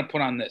gonna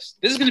put on this?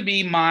 This is gonna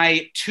be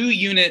my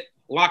 2-unit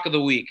lock of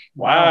the week.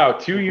 Wow,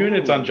 2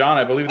 units on John.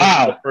 I believe this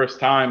is the first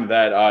time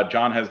that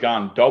John has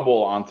gone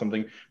double on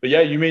something. But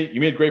yeah, you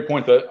made great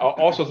points.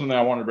 Also, something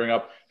I wanted to bring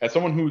up, as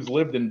someone who's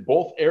lived in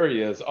both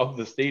areas of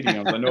the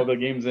stadiums, I know the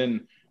game's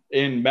in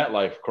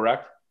MetLife,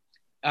 correct?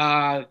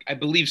 I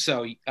believe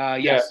so. Yes.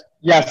 Yeah.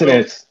 Yes, it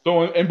is.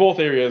 So in both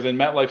areas, in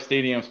MetLife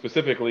Stadium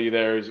specifically,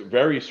 there's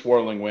very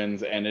swirling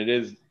winds, and it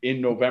is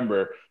in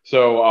November.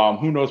 So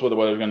who knows what the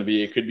weather's going to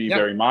be? It could be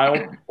very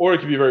mild, or it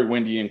could be very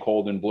windy and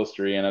cold and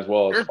blustery. And as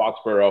well as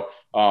Foxborough,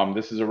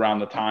 this is around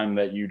the time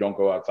that you don't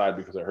go outside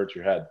because it hurts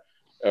your head,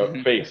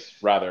 face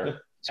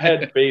rather,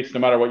 head, face, no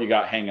matter what you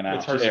got hanging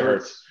out. It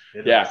hurts.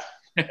 Yeah.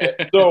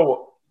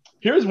 So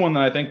here's one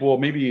that I think will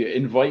maybe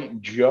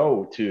invite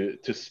Joe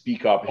to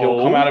speak up.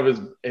 He'll come out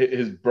of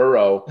his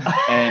burrow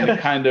and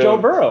kind of Joe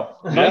Burrow.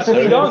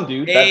 Nicely done,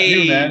 dude. That's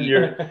you,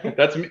 man.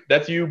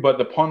 That's you. But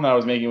the pun that I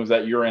was making was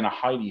that you're in a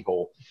hidey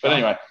hole. But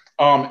anyway,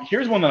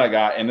 here's one that I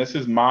got, and this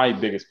is my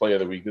biggest play of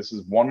the week. This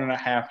is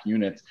 1.5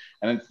 units,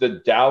 and it's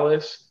the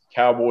Dallas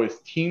Cowboys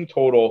team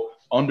total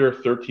under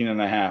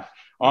 13.5.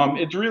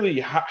 It's really,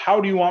 how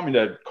do you want me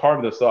to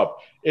carve this up?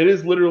 It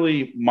is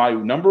literally my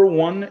number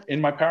 1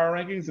 in my power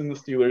rankings in the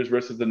Steelers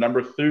versus the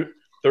number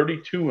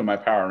 32 in my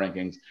power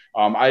rankings.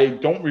 I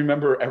don't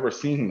remember ever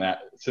seeing that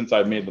since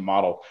I made the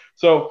model.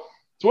 So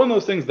it's one of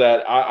those things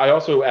that I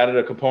also added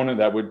a component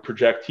that would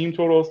project team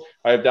totals.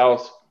 I have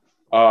Dallas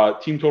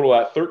team total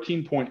at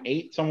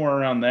 13.8, somewhere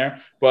around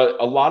there. But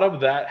a lot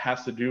of that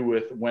has to do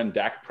with when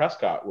Dak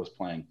Prescott was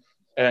playing.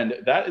 And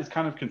that is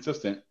kind of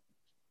consistent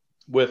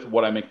with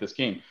what I make this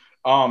game.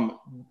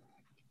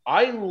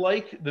 I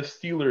like the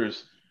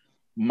Steelers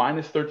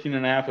minus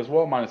 13.5 as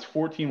well, minus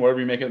 14, whatever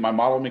you make it. My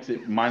model makes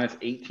it minus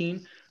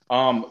 18.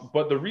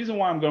 But the reason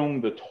why I'm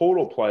going the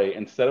total play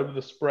instead of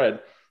the spread,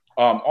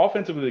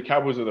 offensively, the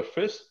Cowboys are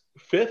the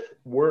fifth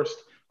worst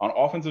on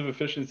offensive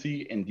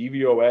efficiency in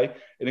DVOA.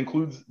 It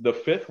includes the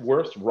 5th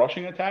worst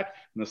rushing attack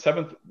and the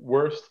 7th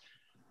worst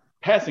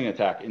passing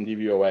attack in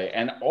DVOA.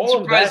 And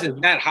all of that is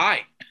that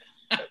high.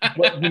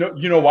 But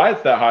you know why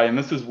it's that high, and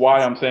this is why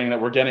I'm saying that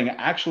we're getting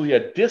actually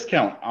a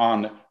discount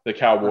on the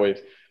Cowboys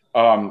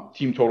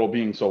team total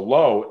being so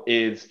low,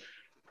 is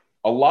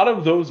a lot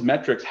of those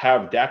metrics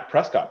have Dak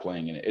Prescott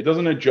playing in it. It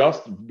doesn't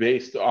adjust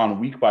based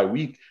on week by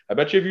week. I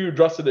bet you if you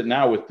adjusted it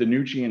now with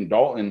DiNucci and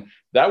Dalton,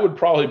 that would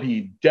probably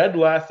be dead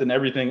last in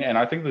everything, and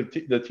I think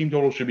the team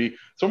total should be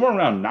somewhere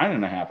around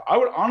 9.5. I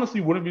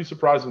wouldn't be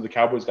surprised if the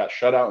Cowboys got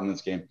shut out in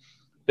this game.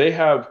 They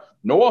have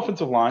no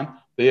offensive line.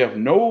 They have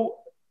no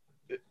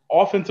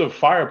offensive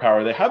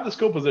firepower. They have the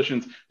skill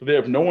positions, but they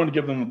have no one to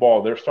give them the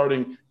ball. They're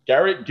starting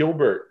Garrett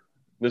Gilbert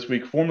this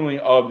week, formerly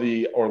of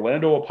the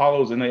Orlando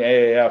Apollos in the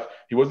AAF.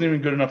 He wasn't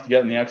even good enough to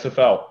get in the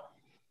XFL.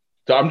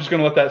 So I'm just going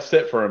to let that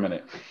sit for a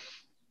minute.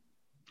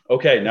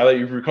 Okay, now that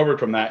you've recovered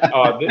from that,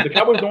 the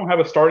Cowboys don't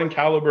have a starting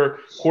caliber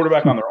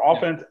quarterback on their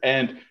offense,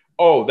 and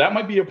that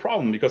might be a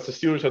problem because the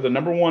Steelers have the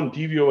number 1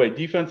 DVOA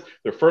defense.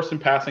 They're first in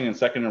passing and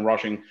second in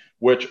rushing,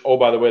 which,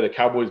 by the way, the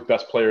Cowboys'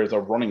 best player is a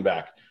running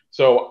back.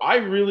 So I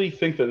really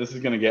think that this is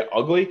going to get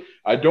ugly.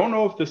 I don't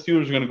know if the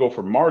Steelers are going to go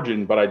for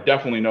margin, but I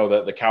definitely know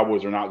that the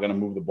Cowboys are not going to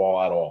move the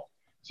ball at all.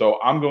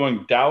 So I'm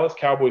going Dallas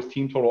Cowboys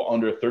team total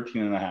under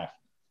 13.5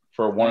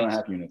 for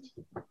 1.5 units.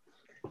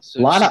 So,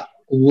 a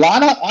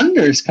lot of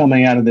unders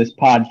coming out of this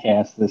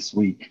podcast this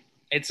week.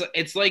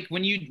 It's like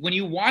when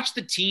you watch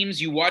the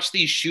teams, you watch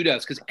these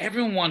shootouts because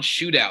everyone wants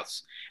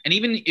shootouts. And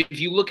even if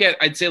you look at,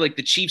 I'd say like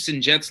the Chiefs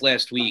and Jets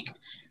last week,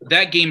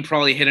 that game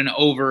probably hit an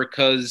over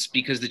because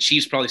the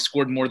Chiefs probably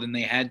scored more than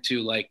they had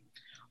to. Like,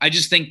 I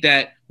just think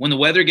that when the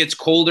weather gets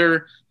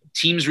colder,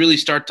 teams really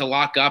start to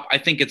lock up. I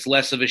think it's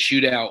less of a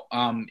shootout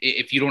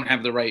if you don't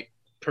have the right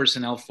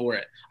personnel for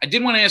it. I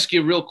did want to ask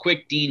you real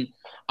quick, Dean,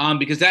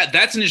 because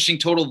that's an interesting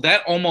total.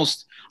 That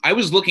almost – I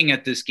was looking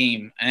at this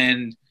game,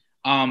 and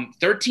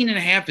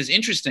 13.5 is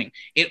interesting.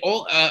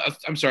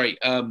 I'm sorry.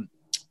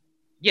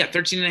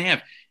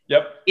 13.5.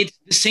 Yep. It's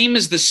the same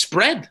as the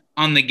spread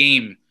on the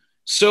game.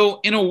 So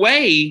in a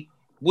way,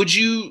 would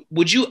you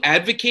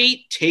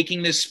advocate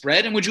taking this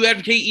spread, and would you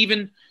advocate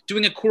even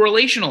doing a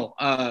correlational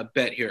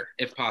bet here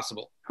if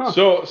possible?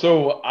 Huh.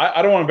 So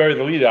I don't want to bury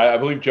the lead. I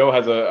believe Joe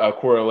has a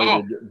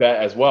correlated bet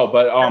as well.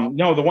 But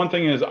the one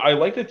thing is I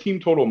like the team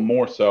total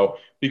more so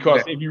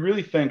because if you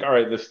really think, all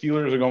right, the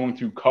Steelers are going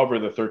to cover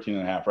the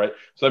 13.5, right?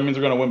 So that means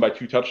they're going to win by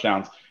 2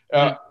 touchdowns.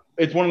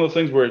 It's one of those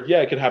things where,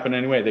 it could happen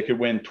anyway. They could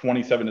win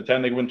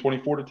 27-10. They could win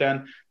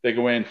 24-10. They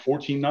could win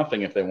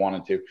 14-0 if they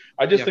wanted to.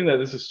 I just think that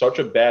this is such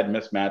a bad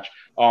mismatch.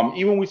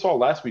 Even we saw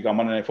last week on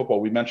Monday Night Football,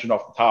 we mentioned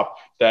off the top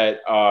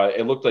that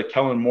it looked like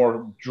Kellen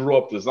Moore drew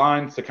up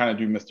designs to kind of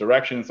do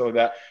misdirection and stuff like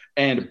that.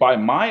 And by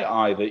my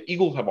eye, the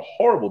Eagles have a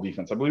horrible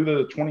defense. I believe they're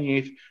the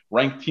 28th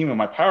ranked team in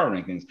my power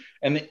rankings.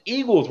 And the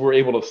Eagles were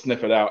able to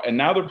sniff it out. And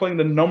now they're playing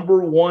the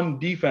number 1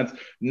 defense,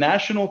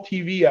 national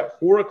TV at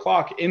 4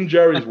 o'clock in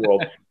Jerry's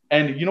World.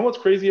 And you know what's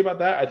crazy about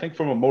that? I think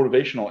from a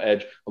motivational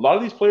edge, a lot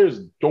of these players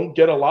don't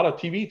get a lot of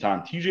TV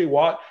time. TJ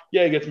Watt,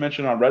 he gets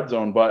mentioned on Red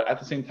Zone, but at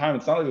the same time,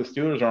 it's not like the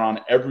Steelers are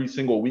on every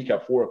single week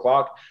at 4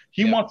 o'clock.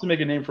 He wants to make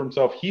a name for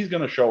himself. He's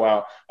going to show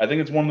out. I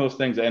think it's one of those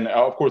things, and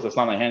of course, that's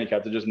not a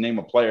handicap to just name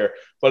a player,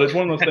 but it's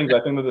one of those things.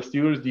 I think that the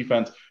Steelers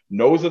defense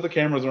knows that the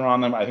cameras are on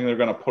them. I think they're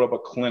going to put up a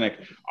clinic.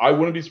 I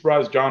wouldn't be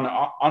surprised, John,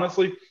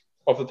 honestly,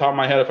 off the top of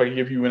my head, if I could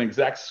give you an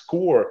exact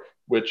score,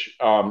 which,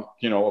 of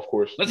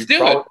course. Let's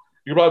do it.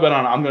 You're probably bet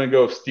on. I'm going to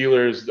go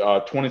Steelers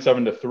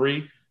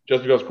 27-3,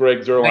 just because Greg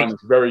Zuerlein is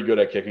very good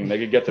at kicking. They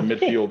could get to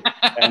midfield,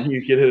 and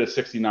he could hit a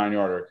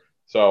 69-yarder.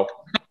 So,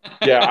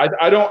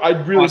 I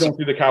really don't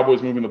see the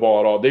Cowboys moving the ball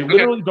at all. They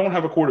literally don't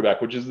have a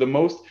quarterback, which is the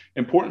most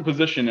important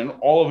position in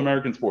all of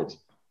American sports.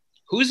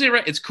 Who's it?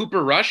 It's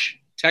Cooper Rush,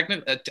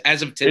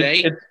 as of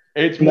today.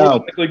 It's more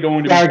likely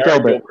going to be Garrett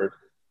Gilbert.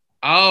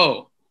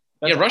 Oh,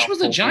 Rush was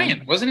a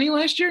Giant, wasn't he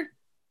last year?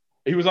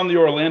 He was on the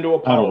Orlando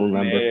Apollo. I don't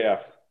remember.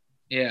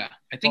 Yeah,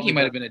 I think he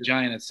might have been a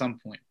Giant at some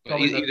point. But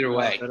either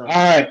way. All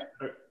right.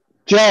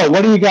 Joe,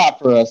 what do you got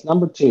for us?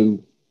 Number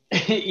 2.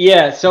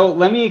 So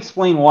let me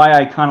explain why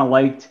I kind of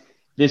liked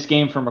this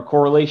game from a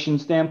correlation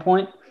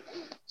standpoint.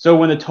 So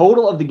when the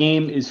total of the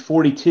game is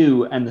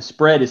 42 and the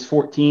spread is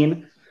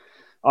 14,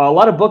 a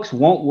lot of books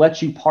won't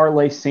let you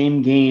parlay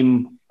same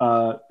game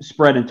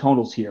spread and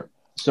totals here.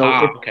 So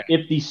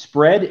if the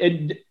spread,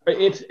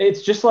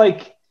 it's just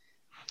like,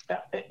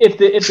 if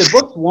the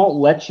books won't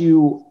let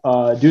you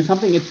do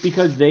something, it's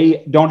because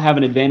they don't have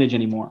an advantage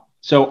anymore.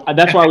 So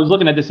that's why I was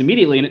looking at this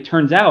immediately, and it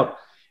turns out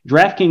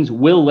DraftKings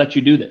will let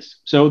you do this.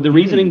 So the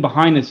reasoning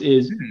behind this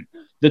is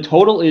the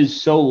total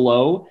is so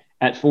low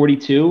at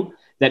 42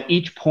 that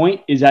each point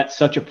is at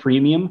such a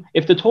premium.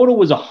 If the total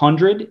was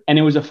 100 and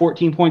it was a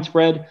 14-point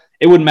spread,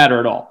 it wouldn't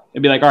matter at all.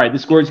 It'd be like, all right, the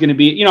score is going to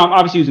be, I'm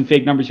obviously using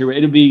fake numbers here, but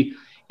it'd be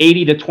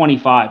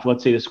 80-25,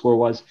 let's say the score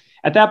was.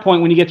 At that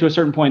point, when you get to a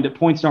certain point, the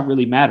points don't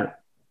really matter.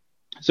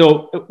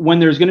 So when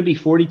there's going to be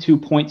 42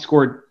 points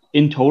scored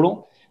in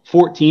total,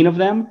 14 of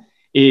them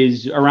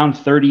is around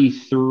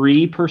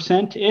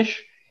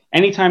 33%-ish.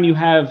 Anytime you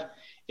have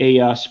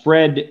a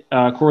spread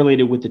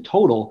correlated with the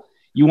total,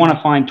 you want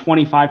to find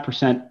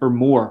 25% or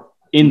more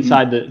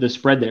inside the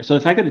spread there. So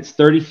the fact that it's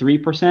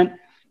 33%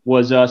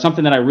 was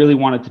something that I really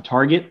wanted to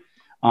target.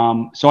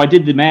 So I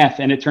did the math,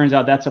 and it turns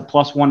out that's a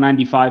plus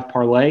 195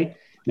 parlay.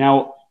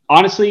 Now,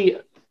 honestly,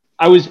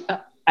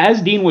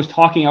 as Dean was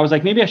talking, I was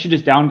like, maybe I should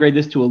just downgrade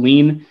this to a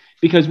lean,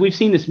 because we've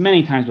seen this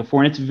many times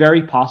before, and it's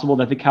very possible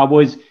that the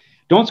Cowboys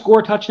don't score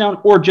a touchdown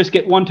or just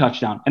get 1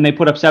 touchdown, and they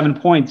put up 7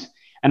 points,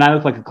 and I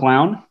look like a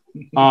clown,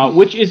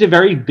 which is a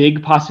very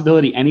big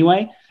possibility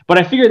anyway. But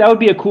I figured that would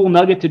be a cool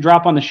nugget to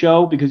drop on the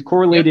show, because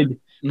correlated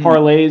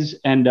parlays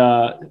and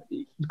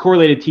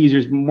correlated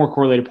teasers, more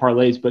correlated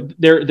parlays, but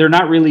they're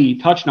not really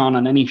touched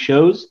on any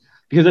shows,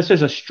 because that's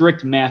just a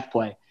strict math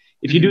play.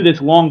 If you do this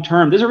long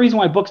term, there's a reason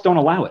why books don't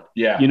allow it.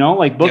 Yeah.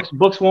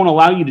 Books won't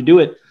allow you to do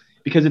it,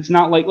 because it's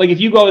not like if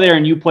you go there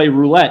and you play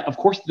roulette, of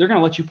course they're going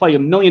to let you play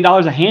 $1 million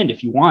a hand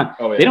if you want.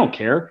 Oh, yeah. They don't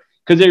care,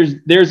 because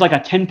there's like a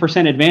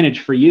 10%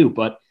 advantage for you.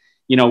 But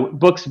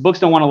books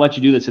don't want to let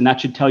you do this, and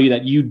that should tell you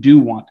that you do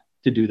want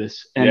to do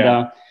this.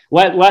 And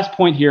last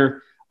point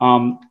here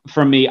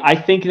from me, I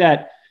think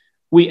that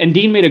and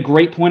Dean made a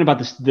great point about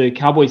the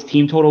Cowboys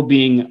team total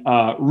being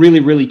really,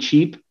 really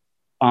cheap,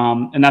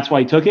 and that's why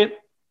he took it.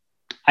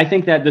 I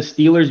think that the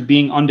Steelers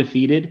being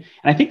undefeated, and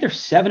I think they're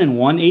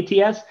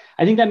 7-1 ATS,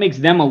 I think that makes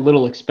them a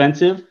little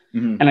expensive.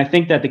 And I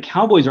think that the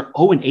Cowboys are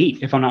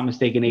 0-8, if I'm not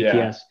mistaken, ATS.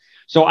 Yeah.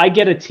 So I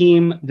get a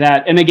team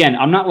that, and again,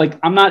 I'm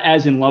not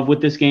as in love with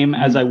this game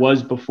as I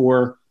was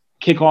before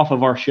kickoff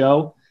of our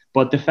show,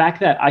 but the fact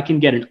that I can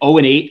get an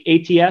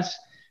 0-8 ATS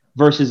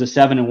versus a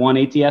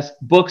 7-1 ATS.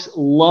 Books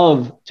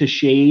love to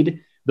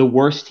shade the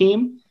worst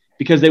team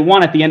because they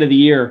want at the end of the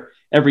year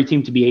every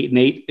team to be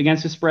 8-8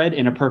 against the spread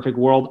in a perfect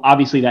world.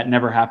 Obviously, that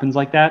never happens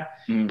like that.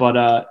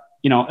 But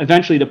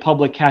eventually the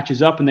public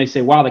catches up and they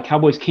say, "Wow, the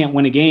Cowboys can't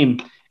win a game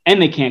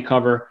and they can't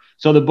cover."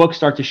 So the books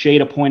start to shade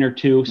a point or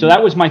two. So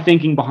that was my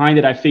thinking behind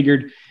it. I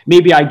figured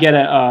maybe I get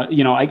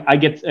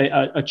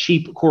a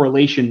cheap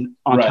correlation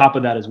on top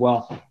of that as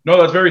well. No,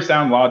 that's very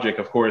sound logic.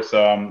 Of course,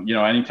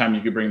 anytime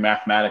you could bring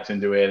mathematics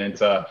into it, and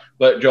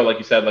it's Joe, like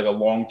you said, like a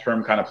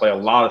long-term kind of play. A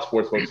lot of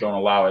sports books don't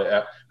allow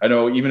it. I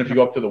know even if you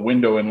go up to the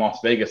window in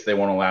Las Vegas, they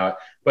won't allow it.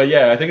 But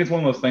yeah, I think it's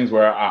one of those things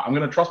where I'm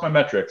going to trust my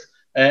metrics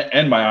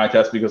and my eye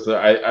test because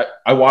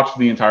I watched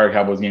the entire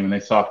Cowboys game and they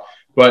suck.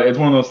 But it's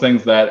one of those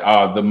things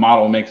that the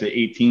model makes it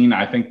 18.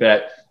 I think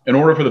that in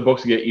order for the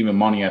books to get even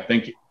money, I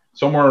think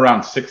somewhere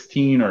around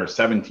 16 or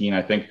 17,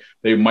 I think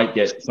they might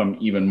get some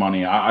even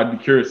money. I'd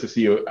be curious to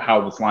see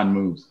how this line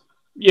moves.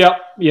 Yeah,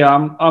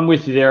 I'm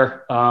with you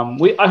there.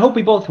 I hope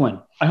we both win.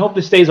 I hope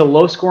this stays a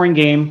low-scoring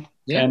game,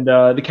 and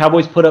the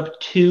Cowboys put up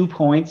 2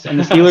 points, and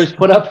the Steelers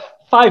put up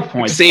 5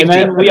 points, and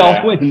then we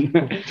all win.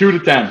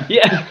 2-10.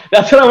 Yeah,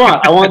 that's what I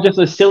want. I want just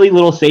a silly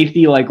little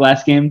safety like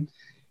last game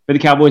for the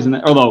Cowboys,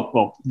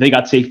 although they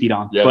got safetied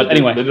on. Yeah, but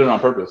anyway, they did it on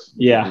purpose.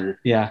 Yeah.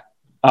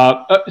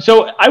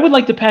 So I would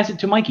like to pass it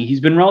to Mikey. He's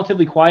been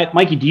relatively quiet.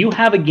 Mikey, do you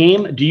have a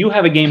game? Do you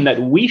have a game that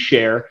we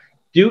share?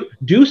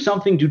 Do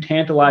something to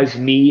tantalize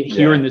me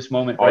here in this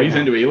moment. Oh, he's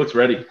into it. He looks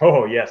ready.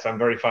 Oh, yes. I'm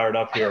very fired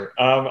up here.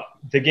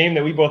 The game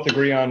that we both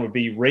agree on would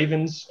be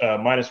Ravens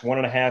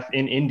 -1.5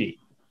 in Indy.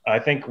 I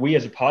think we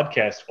as a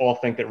podcast all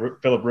think that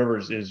Phillip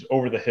Rivers is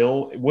over the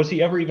hill. Was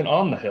he ever even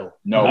on the hill?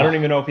 No. I don't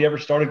even know if he ever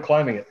started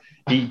climbing it.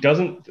 He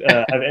doesn't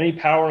have any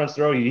power on his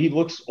throw. He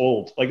looks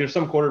old. Like there's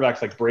some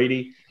quarterbacks like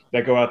Brady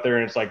that go out there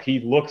and it's like he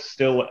looks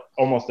still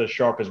almost as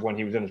sharp as when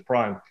he was in his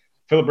prime.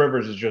 Phillip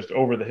Rivers is just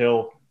over the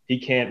hill. He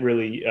can't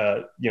really,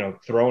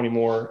 throw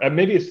anymore.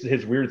 Maybe it's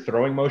his weird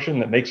throwing motion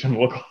that makes him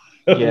look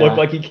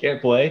like he can't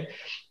play.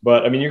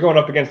 But, I mean, you're going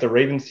up against a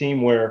Ravens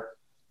team where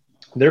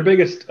their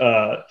biggest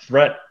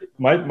threat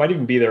might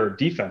even be their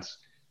defense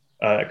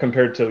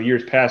compared to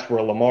years past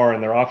where Lamar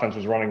and their offense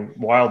was running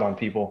wild on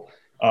people.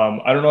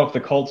 I don't know if the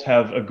Colts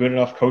have a good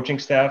enough coaching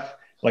staff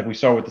like we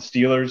saw with the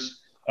Steelers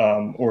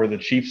or the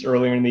Chiefs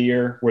earlier in the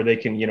year where they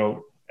can,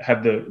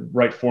 have the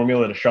right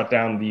formula to shut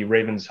down the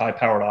Ravens'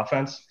 high-powered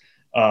offense.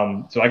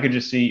 So I could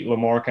just see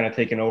Lamar kind of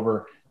taking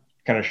over,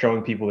 kind of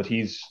showing people that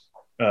he's,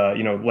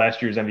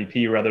 last year's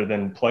MVP rather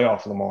than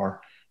playoff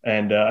Lamar.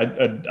 And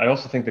I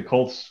also think the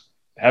Colts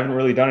haven't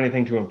really done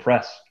anything to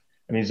impress.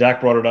 I mean,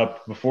 Zach brought it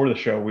up before the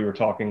show. We were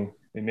talking.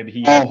 Maybe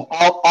he.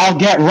 I'll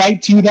get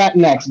right to that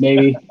next,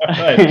 baby.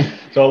 Right.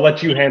 So I'll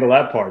let you handle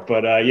that part.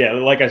 But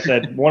like I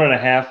said,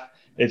 1.5.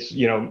 It's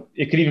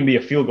it could even be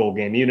a field goal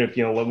game, even if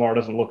Lamar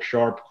doesn't look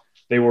sharp.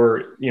 They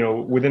were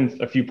within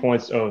a few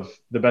points of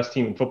the best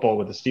team in football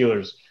with the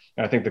Steelers.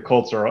 And I think the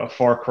Colts are a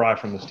far cry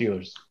from the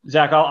Steelers.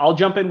 Zach, I'll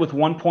jump in with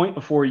 1 point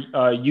before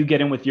you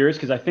get in with yours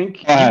because I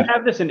think you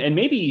have this, and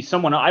maybe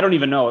someone I don't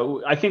even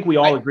know. I think we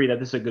all agree that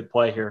this is a good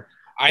play here.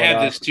 I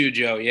have this too,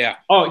 Joe. Yeah.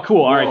 Oh,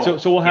 cool. All right.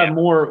 So we'll have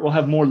more. We'll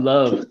have more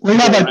love. We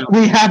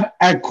have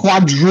a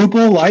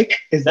quadruple.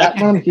 Is that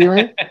what I'm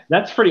hearing?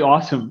 That's pretty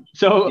awesome.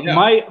 So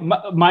my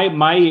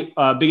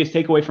biggest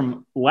takeaway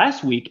from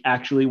last week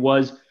actually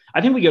was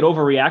I think we get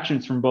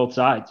overreactions from both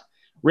sides.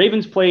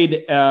 Ravens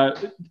played,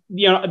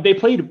 they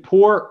played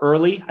poor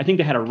early. I think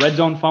they had a red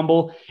zone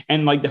fumble,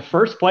 and like the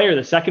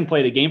second play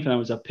of the game for them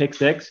was a pick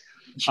six.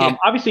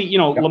 Obviously,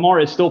 Lamar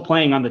is still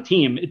playing on the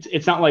team.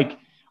 It's not like,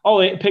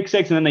 they pick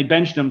six and then they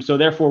benched him, so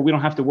therefore we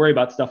don't have to worry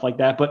about stuff like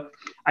that. But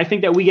I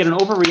think that we get an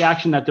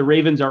overreaction that the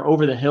Ravens are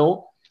over the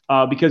hill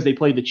because they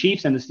played the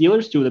Chiefs and the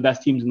Steelers, two of the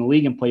best teams in the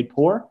league, and played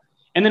poor.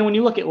 And then when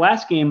you look at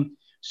last game,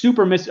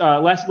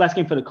 last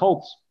game for the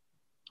Colts,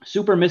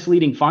 super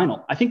misleading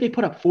final. I think they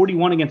put up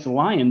 41 against the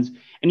Lions.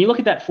 And you look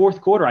at that fourth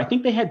quarter, I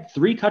think they had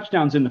 3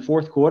 touchdowns in the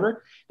fourth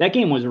quarter. That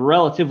game was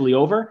relatively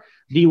over.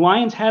 The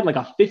Lions had like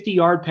a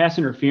 50-yard pass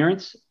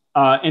interference.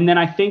 And then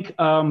I think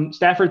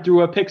Stafford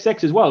threw a pick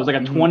six as well. It was like a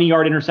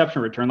 20-yard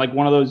interception return, like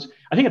one of those.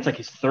 I think it's like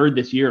his third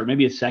this year,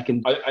 maybe his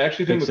second. I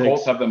actually think the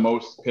Colts have the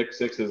most pick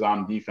sixes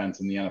on defense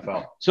in the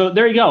NFL. So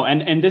there you go.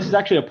 And this is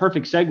actually a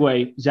perfect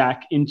segue,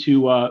 Zach,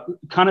 into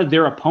kind of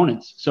their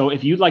opponents. So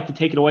if you'd like to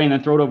take it away and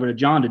then throw it over to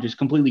John to just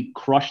completely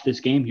crush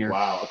this game here.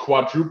 Wow, a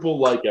quadruple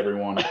like,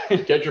 everyone.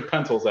 Get your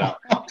pencils out.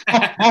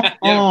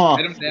 Write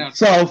them down.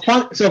 So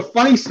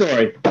funny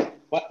story.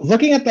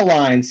 Looking at the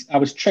lines, I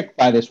was tricked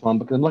by this one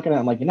because I'm looking at it,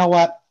 I'm like, you know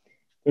what?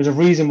 There's a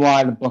reason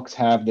why the books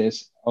have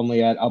this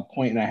only at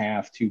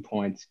 1.5, 2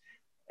 points.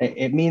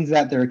 It means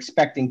that they're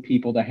expecting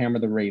people to hammer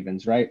the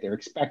Ravens, right? They're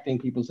expecting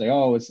people to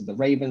say, this is the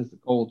Ravens, the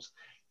Colts.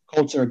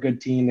 Colts are a good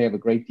team. They have a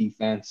great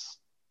defense.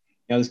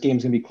 This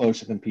game's going to be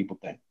closer than people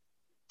think.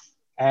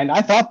 And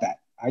I thought that.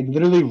 I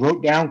literally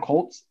wrote down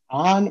Colts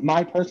on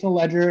my personal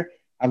ledger.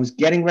 I was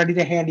getting ready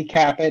to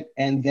handicap it,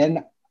 and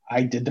then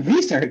I did the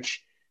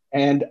research.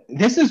 And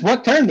this is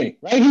what turned me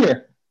right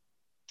here.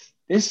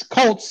 The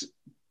Colts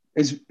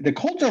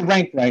are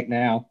ranked right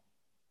now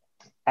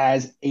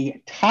as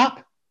a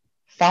top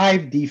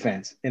 5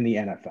 defense in the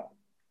NFL.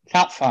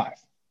 Top 5.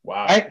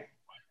 Wow. Right?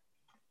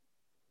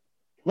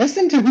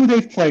 Listen to who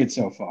they've played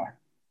so far.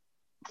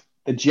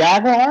 The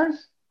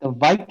Jaguars, the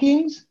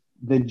Vikings,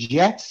 the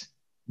Jets,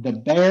 the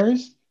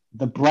Bears,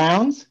 the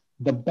Browns,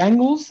 the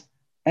Bengals,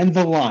 and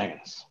the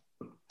Lions.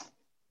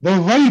 The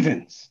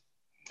Ravens,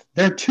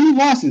 their 2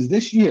 losses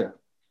this year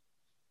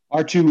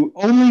are to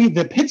only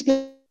the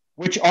Pittsburgh,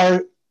 which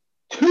are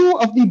 2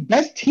 of the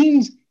best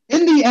teams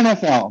in the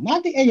NFL,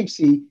 not the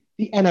AFC,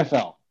 the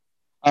NFL.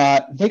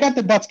 They got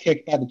their butts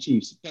kicked by the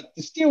Chiefs, but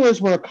the Steelers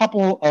were a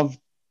couple of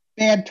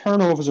bad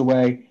turnovers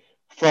away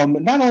from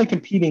not only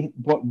competing,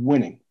 but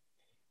winning.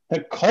 The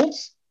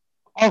Colts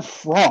are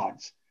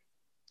frauds.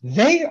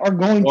 They are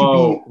going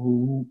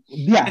to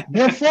be,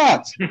 they're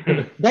frauds.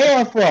 They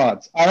are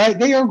frauds. All right.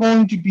 They are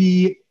going to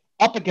be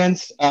up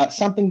against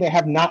something they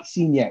have not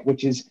seen yet,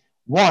 which is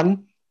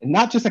 1,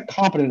 not just a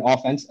competent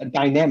offense, a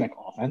dynamic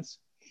offense,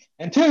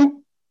 and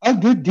 2, a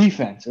good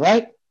defense,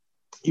 right?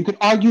 You could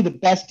argue the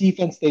best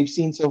defense they've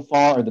seen so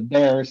far are the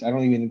Bears. I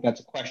don't even think that's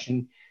a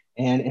question.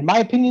 And in my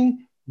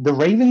opinion, the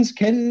Ravens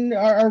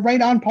are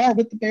right on par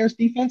with the Bears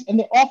defense, and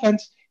the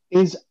offense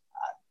is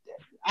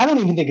I don't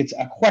even think it's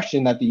a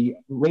question that the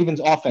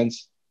Ravens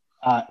offense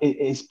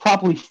is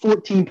probably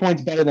 14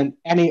 points better than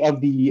any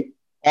of the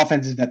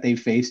offenses that they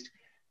faced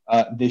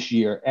this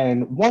year.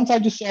 And once I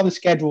just saw the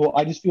schedule,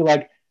 I just feel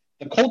like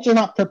the Colts are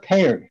not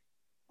prepared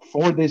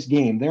for this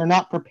game. They're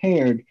not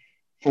prepared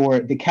for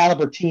the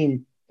caliber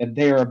team that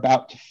they're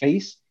about to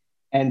face.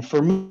 And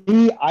for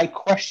me, I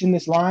question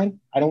this line.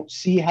 I don't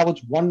see how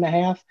it's 1.5.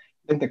 I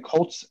think the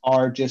Colts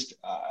are just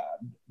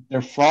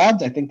they're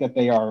frauds. I think that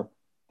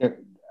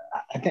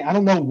I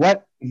don't know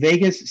what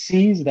Vegas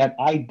sees that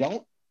I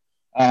don't.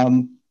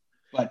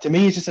 But to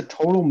me, it's just a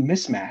total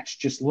mismatch.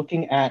 Just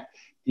looking at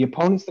the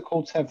opponents the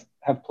Colts have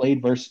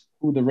played versus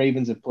who the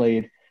Ravens have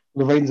played,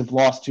 who the Ravens have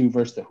lost to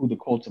versus who the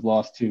Colts have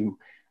lost to.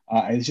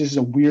 It's just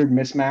a weird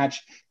mismatch.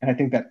 And I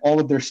think that all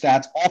of their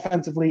stats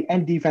offensively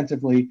and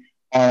defensively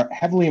are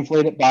heavily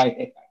inflated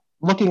by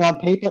looking on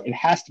paper. It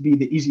has to be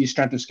the easiest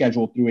strength of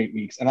schedule through 8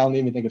 weeks. And I don't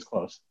even think it's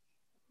close.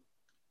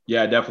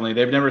 Yeah, definitely.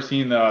 They've never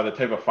seen the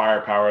type of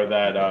firepower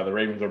that the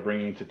Ravens are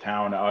bringing to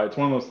town. It's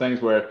one of those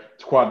things where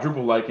it's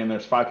quadruple-like, and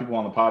there's 5 people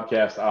on the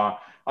podcast.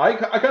 I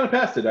kind of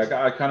passed it.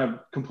 I kind of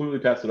completely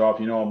passed it off.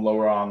 I'm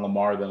lower on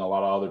Lamar than a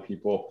lot of other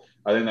people.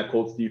 I think that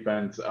Colts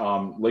defense,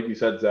 like you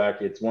said,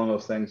 Zach, it's one of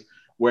those things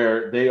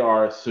where they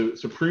are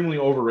supremely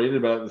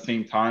overrated, but at the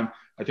same time,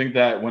 I think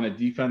that when a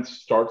defense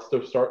starts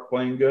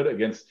playing good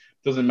against,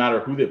 doesn't matter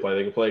who they play,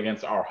 they can play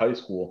against our high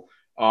school.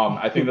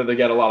 I think that they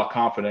get a lot of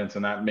confidence,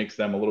 and that makes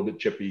them a little bit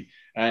chippy.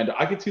 And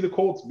I could see the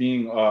Colts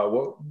being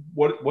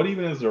what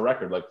even is their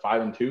record, like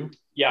 5-2?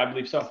 Yeah, I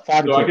believe so.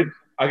 5-2.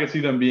 I could see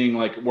them being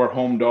like, we're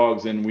home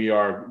dogs and we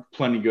are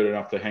plenty good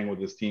enough to hang with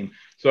this team.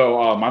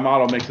 So my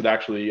model makes it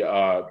actually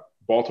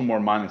Baltimore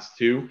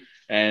 -2,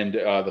 and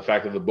the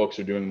fact that the books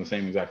are doing the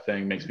same exact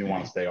thing makes me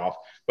want to stay off.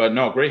 But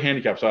no, great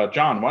handicaps.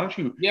 John, why don't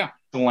you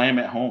slam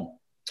it home?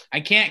 I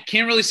can't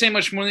really say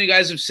much more than you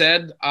guys have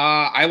said.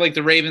 I like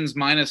the Ravens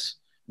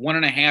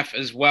 -1.5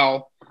 as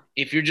well.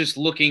 If you're just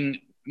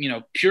looking,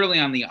 purely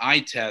on the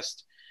eye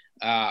test,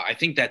 I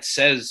think that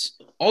says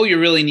all you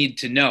really need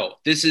to know.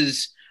 This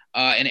is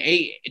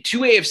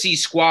two AFC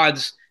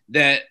squads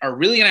that are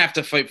really going to have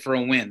to fight for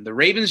a win. The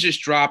Ravens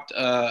just dropped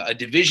a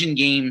division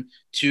game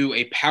to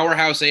a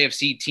powerhouse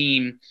AFC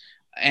team,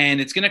 and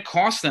it's going to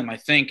cost them. I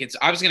think it's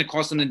obviously going to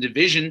cost them in the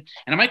division,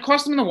 and it might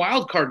cost them in the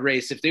wild card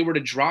race if they were to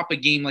drop a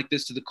game like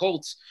this to the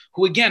Colts,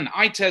 who, again,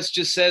 eye test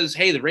just says,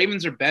 hey, the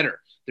Ravens are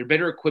better. They're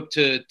better equipped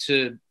to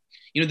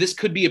this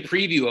could be a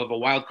preview of a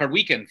wild card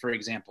weekend, for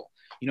example.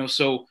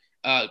 So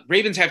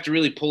Ravens have to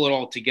really pull it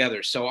all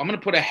together. So I'm going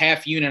to put a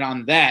half unit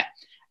on that.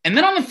 And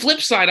then on the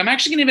flip side, I'm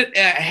actually going to give it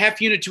a half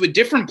unit to a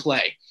different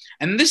play.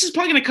 And this is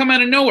probably going to come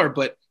out of nowhere,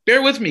 but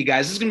bear with me,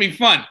 guys. This is going to be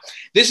fun.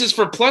 This is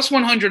for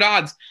 +100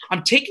 odds.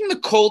 I'm taking the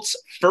Colts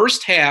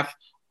first half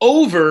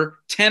over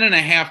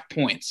 10.5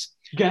 points.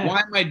 Okay.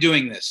 Why am I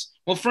doing this?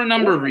 Well, for a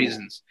number of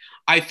reasons.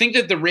 I think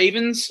that the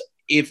Ravens,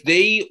 if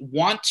they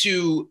want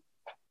to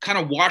kind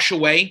of wash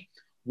away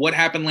what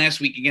happened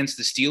last week against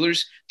the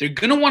Steelers, they're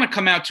going to want to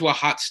come out to a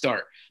hot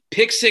start.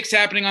 Pick 6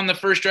 happening on the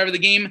first drive of the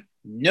game.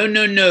 No,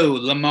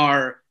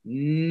 Lamar.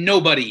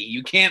 Nobody.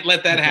 You can't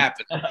let that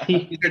happen.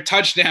 These are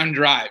touchdown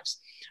drives,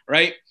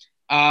 right?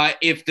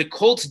 If the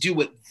Colts do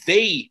what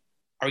they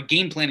are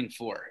game planning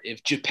for,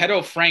 if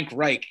Geppetto Frank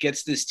Reich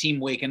gets this team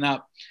waking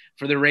up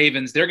for the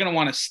Ravens, they're going to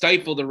want to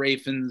stifle the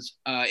Ravens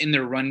in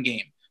their run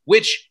game,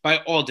 which by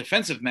all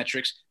defensive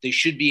metrics, they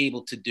should be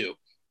able to do.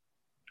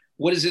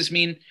 What does this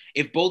mean?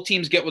 If both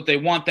teams get what they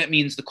want, that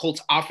means the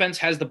Colts offense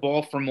has the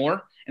ball for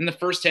more in the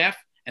first half,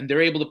 and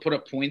they're able to put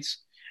up points.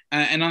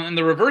 And on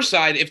the reverse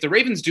side, if the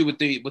Ravens do what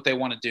they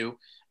want to do,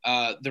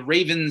 the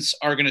Ravens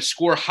are going to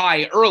score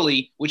high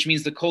early, which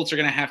means the Colts are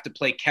going to have to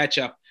play catch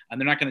up, and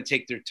they're not going to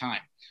take their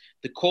time.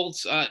 The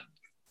Colts,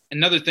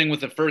 another thing with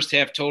the first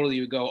half total,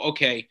 you go,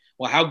 okay,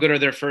 well, how good are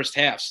their first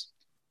halves?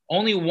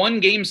 Only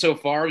one game so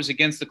far was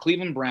against the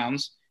Cleveland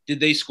Browns. did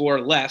they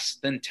score less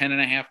than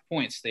 10.5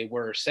 points. They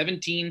were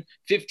 17,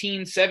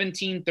 15,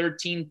 17,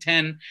 13,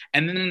 10.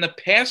 And then in the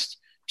past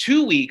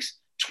 2 weeks,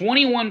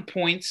 21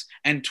 points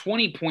and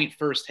 20-point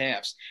first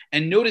halves.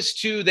 And notice,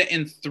 too, that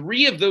in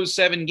 3 of those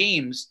 7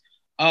 games,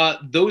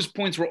 those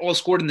points were all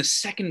scored in the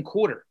second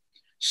quarter.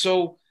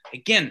 So,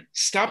 again,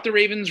 stop the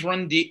Ravens'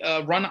 run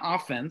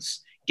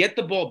offense, get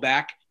the ball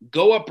back,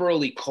 go up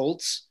early,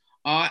 Colts.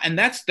 And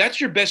that's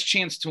your best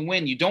chance to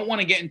win. You don't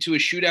want to get into a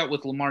shootout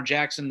with Lamar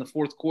Jackson in the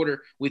fourth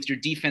quarter with your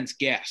defense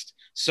gassed.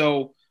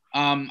 So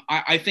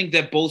I think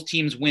that both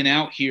teams win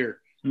out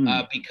here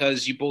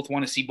because you both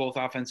want to see both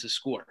offenses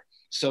score.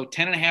 So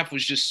 10.5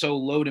 was just so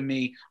low to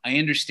me. I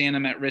understand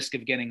I'm at risk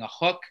of getting a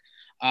hook.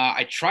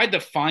 I tried to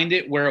find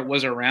it where it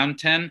was around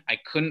 10. I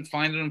couldn't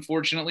find it,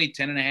 unfortunately.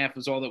 10.5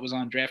 was all that was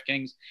on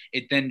DraftKings.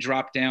 It then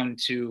dropped down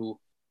to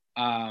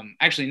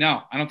actually,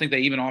 no, I don't think they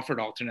even offered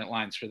alternate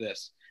lines for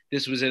this.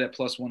 This was it at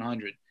plus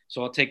 100.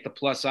 So I'll take the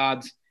plus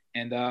odds,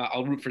 and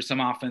I'll root for some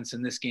offense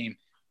in this game.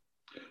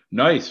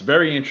 Nice.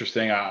 Very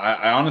interesting.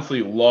 I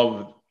honestly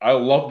love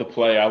the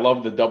play. I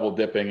love the double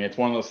dipping. It's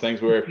one of those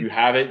things where if you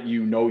have it,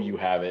 you know you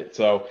have it.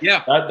 So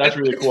yeah, that's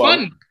really cool.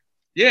 Fun.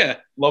 Yeah.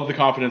 Love the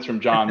confidence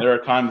from John. There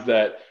are times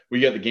that we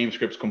get the game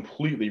scripts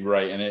completely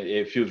right, and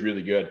it feels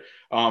really good.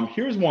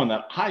 Here's one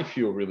that I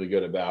feel really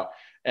good about.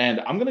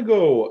 And I'm going to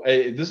go,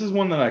 this is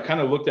one that I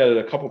kind of looked at it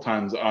a couple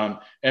times.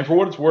 And for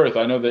what it's worth,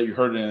 I know that you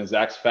heard it in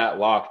Zach's Fat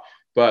Lock,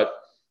 but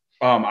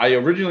I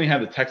originally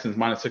had the Texans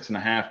minus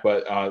 6.5,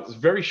 but it's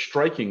very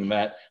striking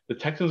that the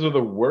Texans are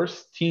the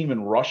worst team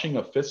in rushing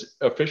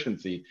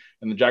efficiency,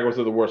 and the Jaguars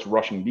are the worst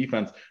rushing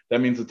defense.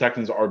 That means the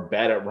Texans are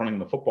bad at running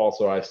the football,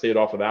 so I stayed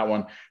off of that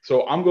one.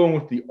 So I'm going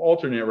with the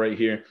alternate right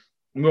here.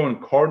 I'm going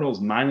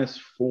Cardinals minus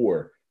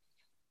 4.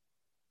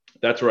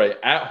 That's right.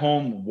 At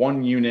home,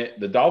 1 unit.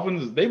 The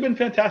Dolphins, they've been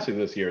fantastic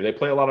this year. They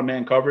play a lot of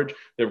man coverage.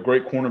 They have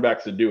great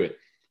cornerbacks to do it.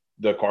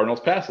 The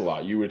Cardinals pass a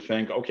lot. You would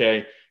think,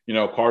 okay,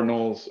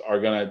 Cardinals are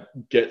going to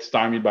get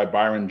stymied by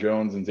Byron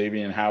Jones and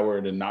Xavier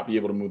Howard and not be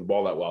able to move the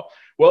ball that well.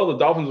 Well, the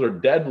Dolphins are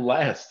dead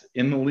last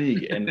in the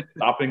league in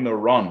stopping the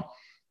run.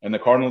 And the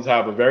Cardinals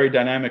have a very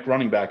dynamic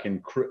running back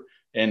in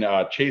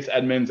Chase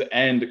Edmonds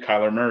and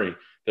Kyler Murray.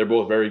 They're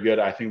both very good.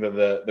 I think that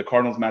the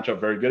Cardinals match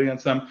up very good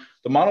against them.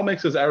 The model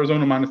makes this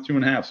Arizona minus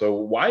 2.5. So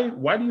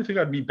why do you think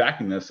I'd be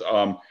backing this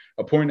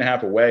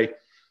 1.5 away?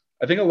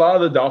 I think a lot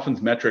of the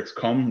Dolphins metrics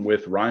come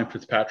with Ryan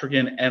Fitzpatrick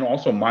and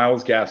also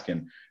Myles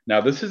Gaskin. Now,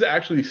 this is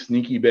actually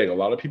sneaky big. A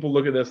lot of people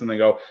look at this and they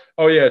go,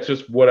 oh, yeah, it's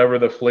just whatever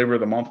the flavor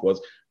of the month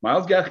was.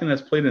 Myles Gaskin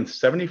has played in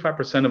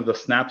 75% of the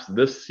snaps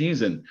this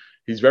season.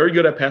 He's very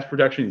good at pass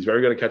protection. He's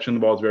very good at catching the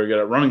ball. He's very good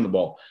at running the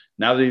ball.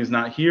 Now that he's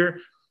not here,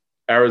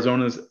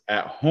 Arizona's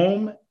at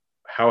home.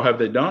 How have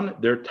they done?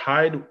 They're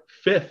tied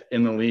 5th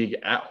in the league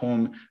at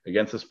home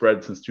against the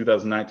spread since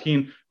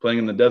 2019, playing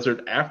in the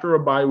desert after a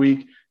bye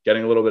week,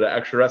 getting a little bit of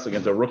extra rest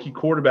against a rookie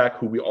quarterback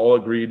who we all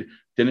agreed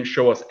didn't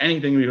show us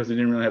anything because he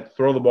didn't really have to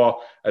throw the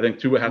ball. I think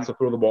Tua has to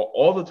throw the ball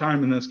all the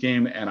time in this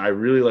game, and I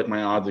really like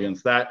my odds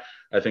against that.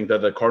 I think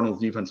that the Cardinals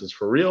defense is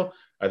for real.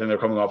 I think they're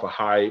coming off a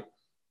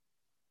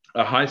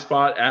high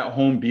spot at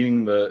home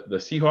beating the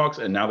Seahawks,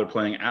 and now they're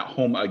playing at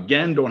home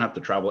again, don't have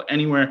to travel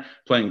anywhere,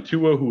 playing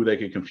Tua, who they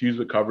could confuse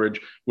with coverage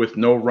with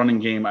no running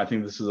game. I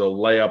think this is a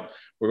layup.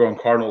 We're going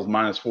Cardinals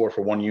minus 4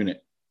 for 1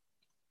 unit.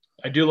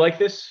 I do like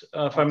this.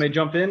 If I may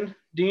jump in,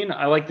 Dean,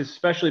 I like this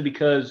especially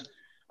because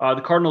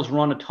the Cardinals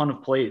run a ton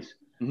of plays.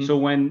 Mm-hmm. So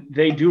when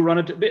they do run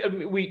it,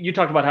 you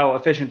talked about how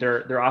efficient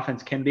their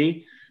offense can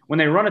be. When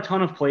they run a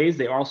ton of plays,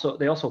 they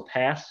also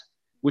pass,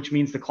 which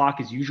means the clock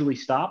is usually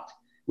stopped,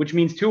 which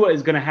means Tua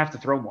is going to have to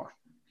throw more.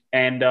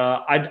 And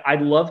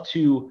I'd love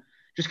to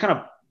just kind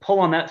of pull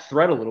on that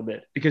thread a little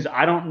bit because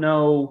I don't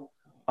know,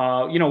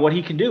 what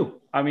he can do.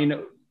 I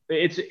mean,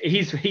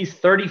 he's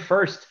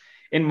 31st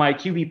in my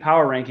QB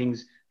power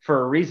rankings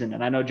for a reason.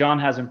 And I know John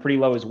has him pretty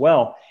low as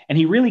well. And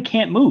he really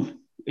can't move.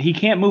 He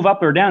can't move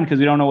up or down because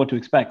we don't know what to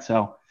expect.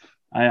 So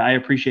I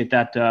appreciate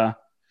that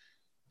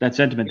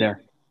sentiment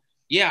there.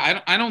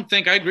 Yeah, I don't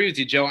think I agree with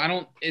you,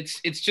 Joe.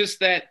 It's just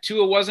that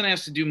Tua wasn't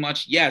asked to do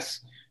much. Yes.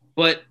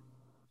 But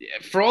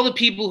for all the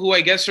people who I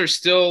guess are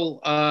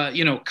still,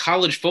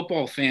 college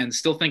football fans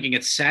still thinking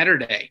it's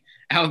Saturday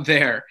out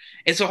there,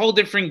 it's a whole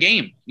different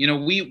game.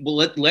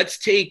 Let's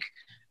take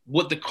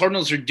what the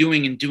Cardinals are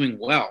doing and doing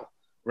well,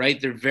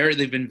 right?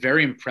 They've been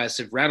very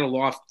impressive. Rattle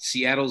off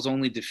Seattle's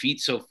only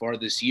defeat so far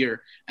this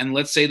year. And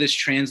let's say this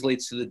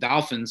translates to the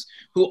Dolphins,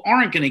 who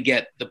aren't going to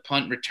get the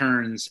punt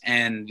returns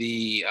and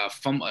the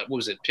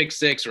pick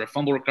six or a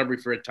fumble recovery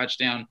for a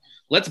touchdown.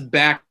 Let's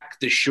back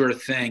the sure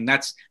thing.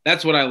 That's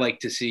what I like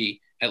to see,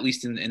 at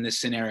least in this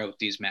scenario with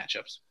these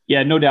matchups.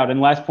 Yeah, no doubt.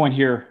 And last point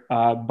here,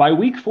 by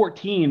week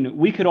 14,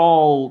 we could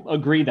all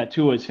agree that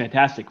Tua is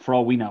fantastic for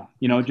all we know,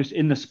 just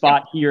in the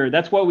spot here.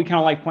 That's why we kind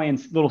of like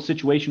playing little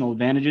situational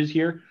advantages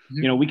here.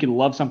 Mm-hmm. We can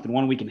love something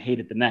one week and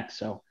hate it the next.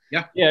 So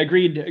yeah,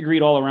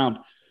 agreed all around.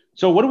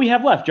 So what do we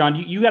have left, John?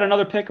 You got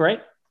another pick,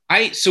 right?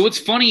 So what's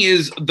funny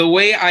is the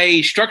way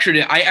I structured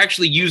it, I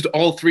actually used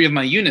all 3 of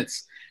my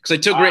units. because I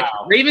took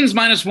Ravens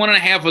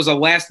 -1.5 was a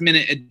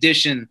last-minute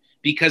addition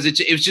because it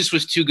just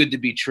was too good to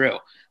be true.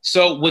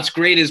 So what's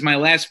great is my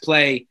last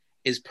play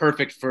is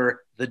perfect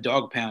for the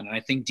dog pound, and I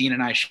think Dean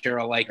and I share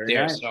alike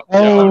there. Nice. So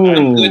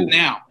I'm good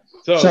now.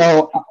 So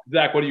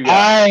Zach, what do you got?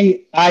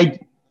 I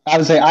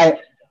would say I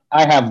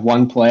have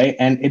one play,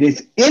 and it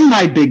is in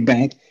my big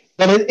bank,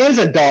 but it is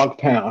a dog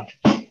pound.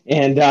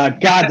 And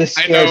God, this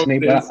scares me,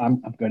 but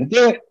I'm going to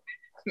do it.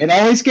 It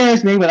always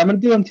scares me, but I'm going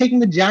to do it. I'm taking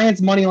the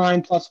Giants money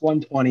line plus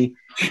 120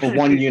 for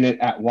 1 unit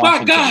at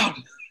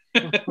Washington.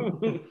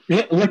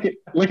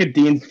 Look at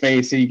Dean's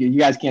face. You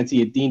guys can't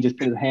see it. Dean just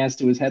put his hands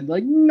to his head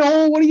like,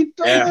 no, what are you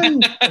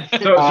doing? Yeah. So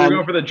you're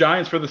going for the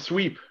Giants for the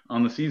sweep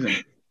on the season.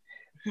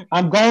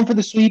 I'm going for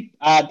the sweep.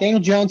 Daniel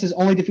Jones has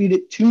only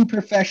defeated 2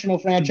 professional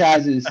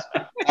franchises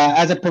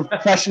as a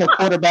professional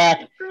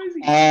quarterback.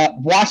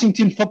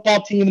 Washington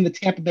football team and the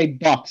Tampa Bay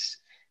Bucks.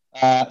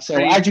 So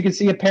as you can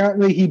see,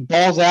 apparently he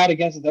balls out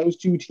against those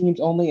 2 teams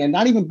only, and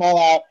not even ball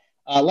out.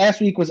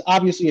 Last week was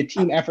obviously a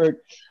team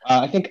effort.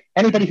 I think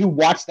anybody who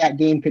watched that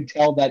game could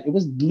tell that it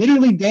was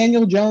literally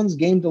Daniel Jones'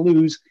 game to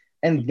lose,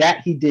 and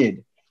that he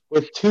did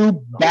with 2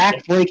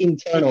 back-breaking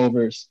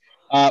turnovers,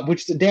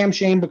 which is a damn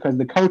shame because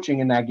the coaching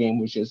in that game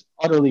was just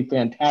utterly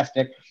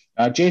fantastic.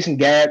 Jason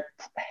Garrett,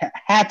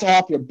 hats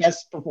off, your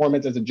best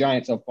performance as a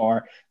Giant so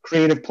far.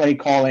 Creative play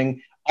calling,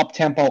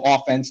 up-tempo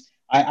offense.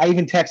 I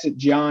even texted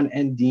John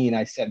and Dean.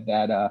 I said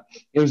that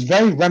it was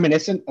very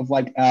reminiscent of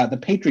like the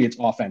Patriots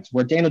offense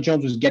where Daniel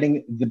Jones was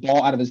getting the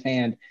ball out of his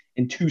hand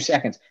in 2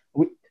 seconds.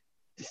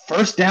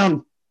 First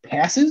down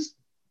passes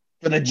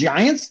for the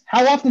Giants?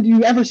 How often do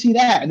you ever see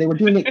that? And they were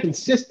doing it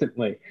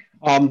consistently.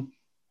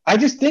 I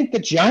just think the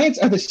Giants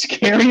are the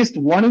scariest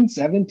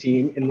 1-7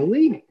 team in the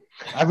league.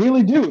 I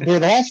really do. Their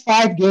last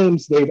 5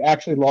 games, they've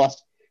actually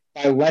lost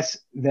by less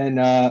than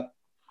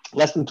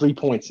 3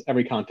 points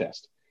every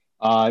contest.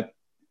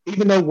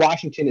 Even though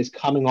Washington is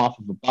coming off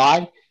of a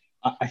bye,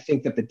 I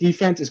think that the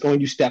defense is going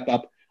to step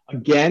up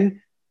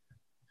again.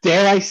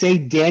 Dare I say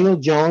Daniel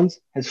Jones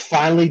has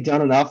finally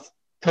done enough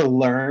to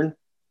learn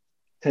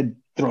to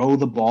throw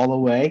the ball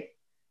away,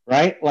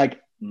 right? Like,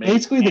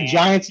 basically the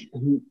Giants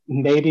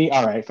maybe.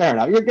 All right, fair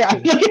enough.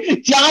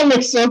 John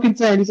looks so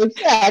concerned. He's like,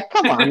 yeah,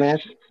 come on, man.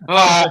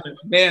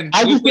 Man,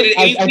 I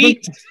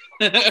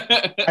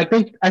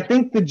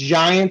think the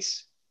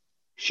Giants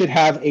should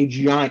have a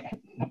giant,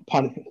 no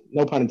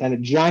pun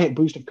intended, giant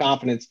boost of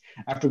confidence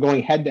after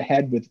going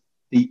head-to-head with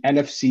the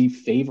NFC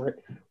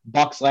favorite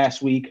Bucks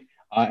last week.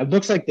 It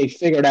looks like they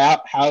figured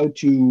out how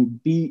to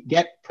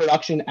get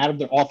production out of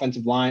their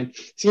offensive line.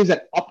 Seems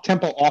that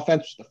up-tempo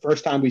offense was the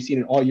first time we've seen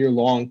it all year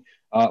long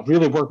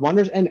really work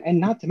wonders. And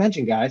not to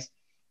mention, guys,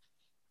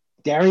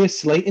 Darius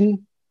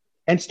Slayton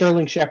and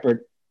Sterling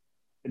Shepard.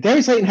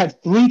 Darius Slayton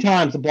had 3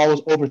 times the ball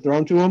was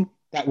overthrown to him.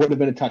 That would have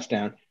been a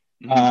touchdown.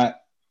 Mm-hmm.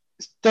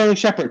 Sterling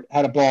Shepard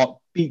had a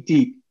ball beat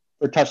deep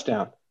for a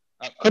touchdown.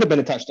 Could have been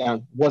a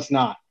touchdown, was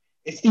not.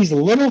 It's these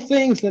little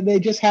things that they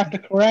just have to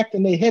correct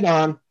and they hit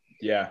on.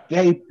 Yeah.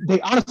 They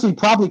honestly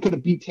probably could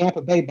have beat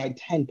Tampa Bay by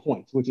 10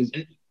 points, which is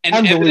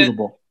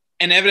unbelievable.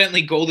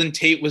 Evidently Golden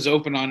Tate was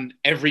open on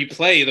every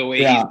play the way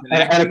he's been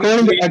and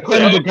according to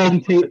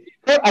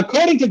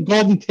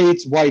Golden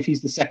Tate's wife,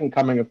 he's the second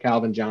coming of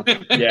Calvin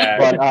Johnson. Yeah.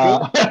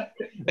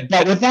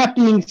 But with that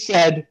being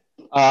said,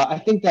 I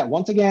think that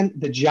once again,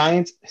 the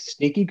Giants,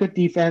 sneaky good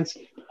defense,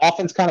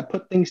 offense kind of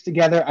put things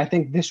together. I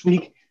think this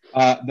week,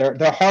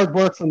 their hard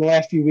work from the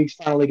last few weeks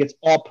finally gets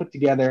all put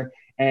together,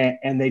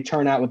 and they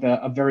turn out with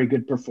a very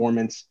good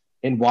performance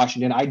in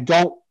Washington.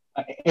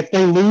 If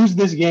they lose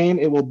this game,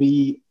 it will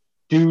be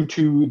due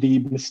to the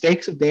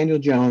mistakes of Daniel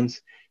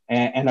Jones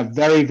and a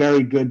very,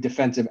 very good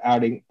defensive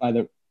outing by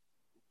the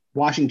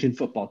Washington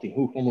football team,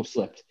 who almost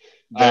slipped.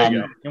 There you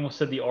go. You almost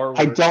said the R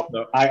word.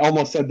 I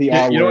almost said the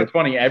R word. You know what's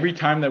funny? Every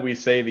time that we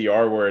say the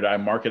R word, I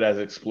mark it as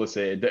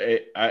explicit.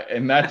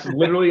 And that's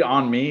literally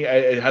on me.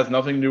 It has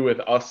nothing to do with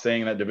us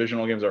saying that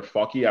divisional games are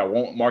fucky. I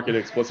won't mark it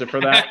explicit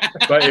for that.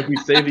 But if we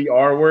say the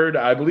R word,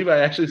 I believe I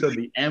actually said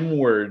the M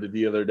word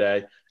the other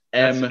day.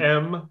 That's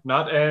M,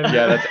 not N.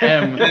 Yeah, that's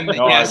M.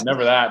 No, yes.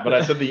 Never that. But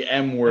I said the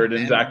M word,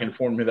 and Zach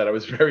informed me that it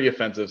was very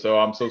offensive. So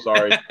I'm so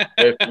sorry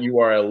if you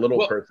are a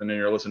little person and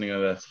you're listening to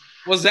this.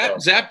 Well,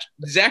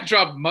 Zach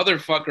dropped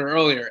motherfucker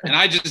earlier, and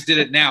I just did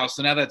it now.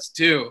 So now that's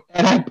 2.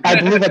 And I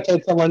believe I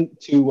told someone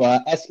to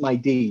S my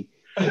D.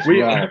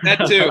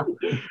 That too.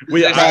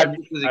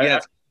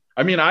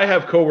 I mean, I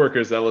have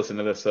coworkers that listen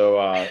to this,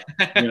 so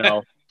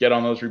get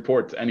on those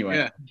reports anyway.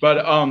 Yeah.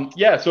 But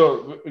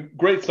so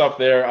great stuff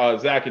there,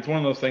 Zach. It's one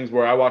of those things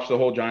where I watched the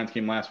whole Giants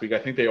game last week. I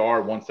think they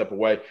are one step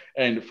away.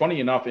 And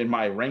funny enough, in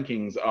my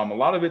rankings, a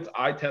lot of it's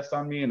eye test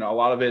on me, and a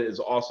lot of it is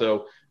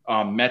also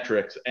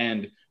metrics.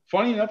 And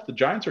funny enough, the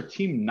Giants are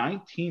team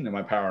 19 in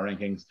my power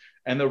rankings,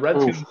 and the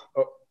Redskins.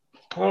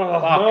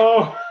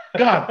 No.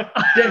 God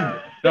damn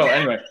it. No,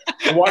 anyway,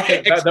 that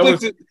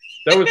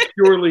was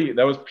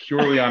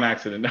purely on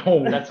accident.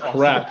 No, that's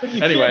crap.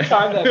 Anyway,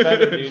 time that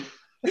better, dude.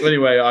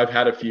 Anyway, I've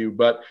had a few,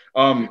 but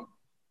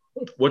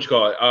what you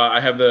call it? I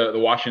have the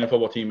Washington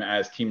football team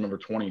as team number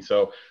 20.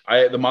 So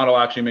the model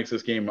actually makes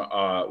this game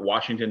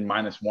Washington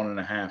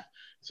 -1.5.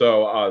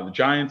 So the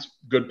Giants,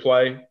 good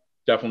play.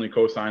 Definitely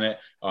co-sign it.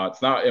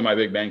 It's not in my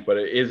big bank, but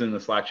it is in the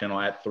Slack channel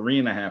at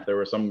 3.5. There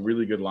were some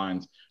really good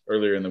lines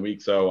earlier in the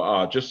week.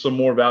 So just some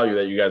more value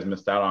that you guys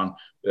missed out on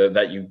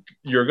that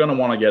you're going to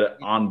want to get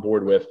on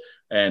board with.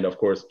 And of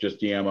course, just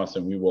DM us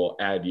and we will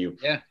add you.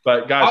 Yeah.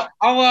 But guys,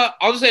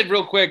 I'll just add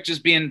real quick,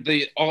 just being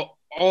the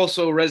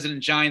also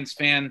resident Giants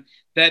fan,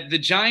 that the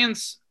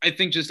Giants, I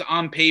think, just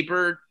on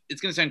paper, it's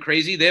going to sound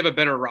crazy, they have a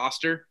better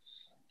roster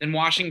than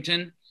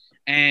Washington.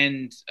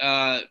 And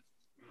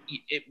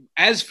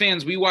as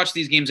fans, we watch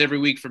these games every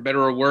week for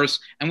better or worse.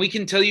 And we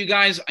can tell you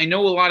guys, I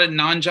know a lot of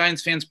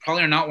non-Giants fans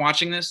probably are not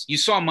watching this. You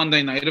saw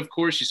Monday night, of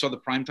course. You saw the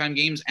primetime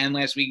games and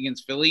last week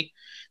against Philly.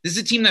 This is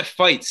a team that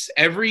fights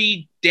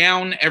every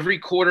down, every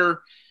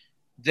quarter.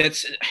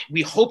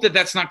 We hope that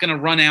that's not going to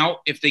run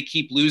out if they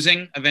keep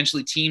losing.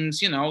 Eventually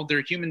teams,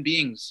 they're human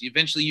beings.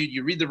 Eventually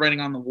you read the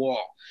writing on the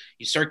wall.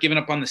 You start giving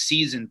up on the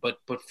season. But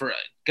for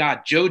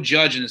God, Joe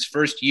Judge in his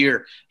first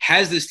year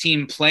has this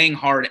team playing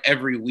hard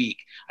every week.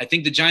 I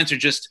think the Giants are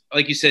just,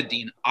 like you said,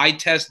 Dean, eye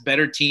test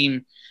better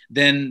team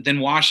than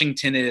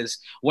Washington is.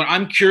 What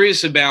I'm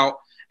curious about,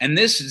 and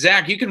this,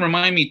 Zach, you can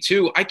remind me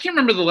too, I can't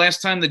remember the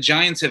last time the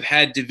Giants have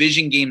had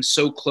division games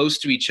so close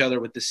to each other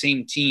with the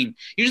same team.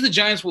 Usually the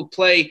Giants will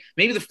play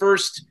maybe the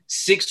first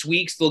 6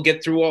 weeks, they'll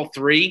get through all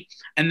three,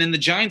 and then the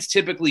Giants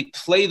typically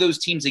play those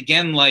teams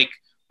again like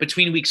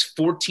between weeks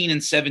 14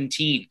 and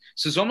 17.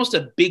 So it's almost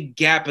a big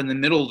gap in the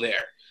middle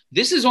there.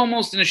 This is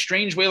almost in a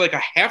strange way like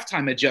a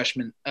halftime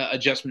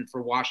adjustment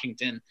for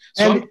Washington.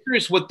 So I'm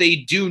curious what they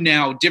do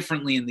now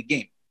differently in the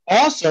game.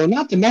 Also,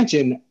 not to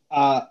mention,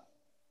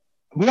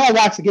 we all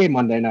watched the game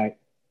Monday night.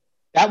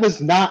 That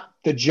was not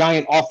the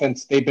Giant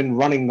offense they've been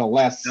running the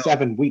last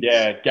 7 weeks.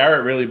 Yeah,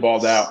 Garrett really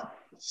balled out.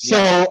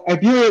 So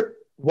if you're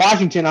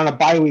Washington on a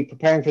bye week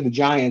preparing for the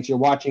Giants, you're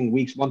watching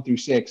weeks 1 through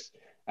 6.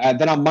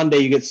 Then on Monday,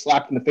 you get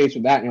slapped in the face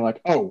with that, and you're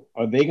like, oh,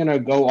 are they going to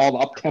go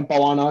all up-tempo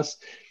on us,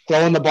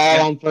 throwing the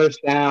ball on first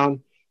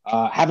down,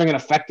 having an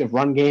effective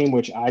run game,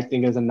 which I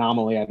think is an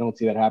anomaly. I don't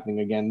see that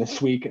happening again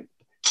this week.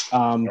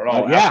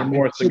 Alfred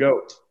Morris to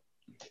go.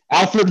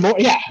 Alfred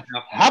Morris, yeah.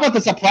 How about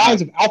the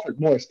surprise of Alfred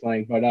Morris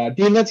playing? But,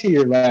 Dean, let's hear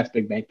your last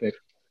big bank pick.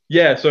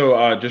 Yeah,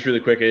 so just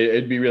really quick,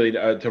 it'd be really,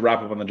 to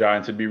wrap up on the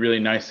Giants, it'd be really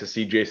nice to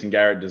see Jason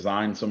Garrett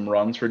design some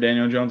runs for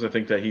Daniel Jones. I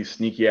think that he's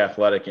sneaky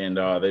athletic, and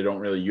they don't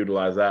really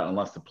utilize that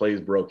unless the play's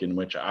broken,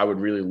 which I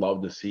would really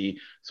love to see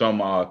some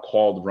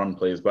called run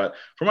plays. But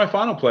for my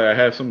final play, I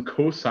have some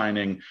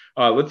co-signing.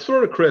 Let's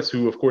throw to Chris,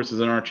 who, of course, is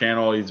in our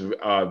channel. He's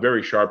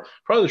very sharp,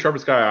 probably the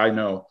sharpest guy I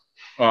know.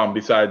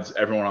 Besides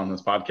everyone on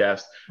this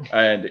podcast,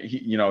 and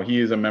he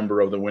is a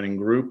member of the winning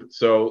group.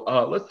 So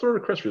let's throw to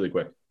Chris really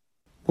quick.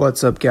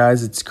 What's up,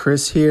 guys? It's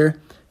Chris here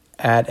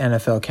at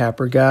NFL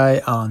Capper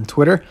Guy on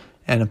Twitter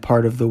and a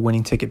part of the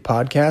Winning Ticket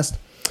podcast.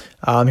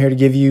 I'm here to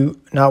give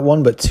you not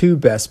one but two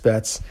best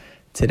bets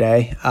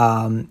today.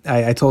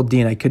 I told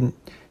Dean I couldn't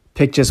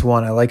pick just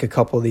one. I like a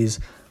couple of these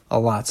a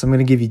lot, so I'm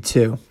going to give you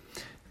two.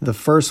 The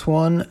first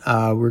one,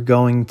 we're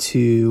going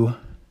to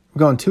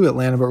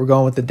Atlanta, but we're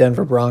going with the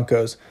Denver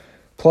Broncos.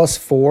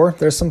 +4.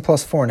 There's some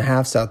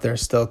 +4.5s out there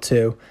still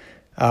too.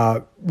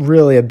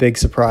 Really a big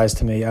surprise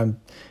to me.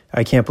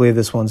 I can't believe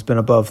this one's been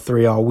above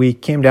 3 all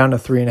week. Came down to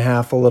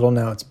 3.5 a little.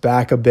 Now it's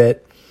back a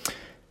bit.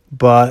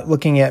 But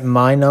looking at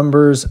my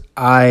numbers,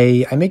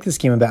 I make this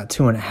game about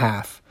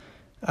 2.5.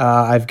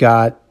 I've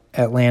got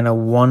Atlanta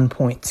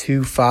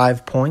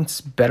 1.25 points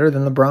better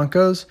than the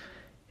Broncos.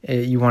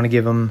 You want to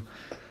give them,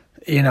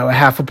 a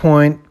half a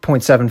point,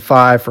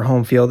 0.75 for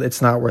home field.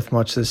 It's not worth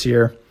much this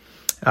year.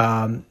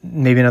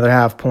 Maybe another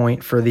half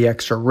point for the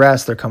extra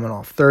rest. They're coming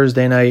off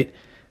Thursday night.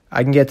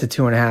 I can get to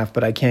 2.5,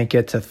 but I can't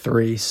get to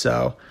 3.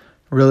 So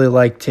really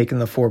like taking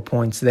the 4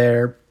 points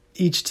there.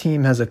 Each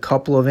team has a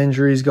couple of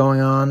injuries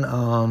going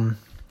on.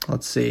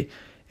 Let's see.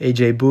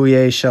 AJ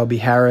Bouye, Shelby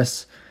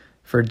Harris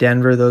for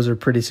Denver. Those are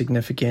pretty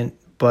significant.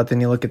 But then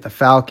you look at the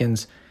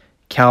Falcons,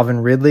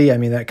 Calvin Ridley.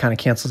 That kind of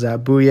cancels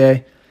out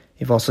Bouye.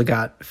 You've also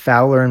got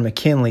Fowler and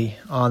McKinley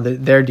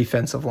on their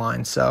defensive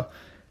line. So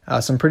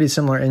some pretty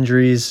similar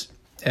injuries.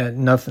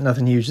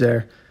 Nothing huge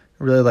there.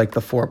 Really like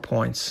the 4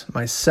 points.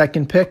 My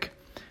second pick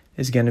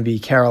is going to be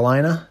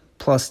Carolina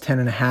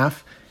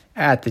 +10.5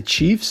 at the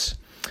Chiefs.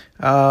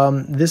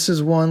 This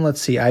is one.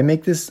 Let's see. I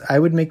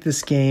would make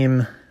this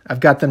game. I've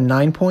got them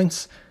 9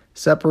 points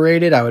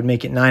separated. I would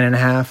make it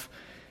 9.5,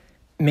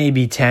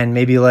 maybe 10,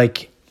 maybe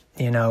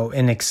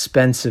an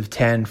expensive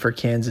 10 for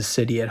Kansas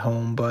City at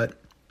home. But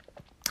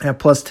at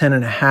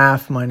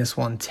 +10.5,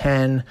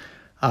 -110.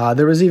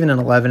 There was even an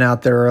 11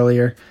 out there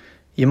earlier.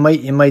 You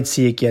might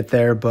see it get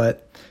there,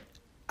 but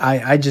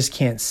I just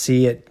can't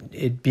see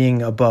it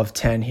being above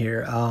 10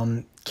 here.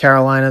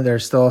 Carolina, they're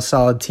still a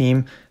solid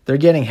team. They're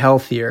getting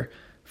healthier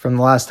from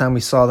the last time we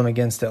saw them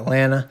against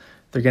Atlanta.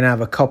 They're going to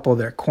have a couple of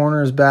their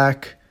corners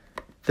back.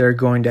 They're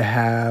going to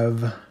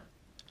have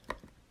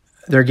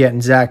They're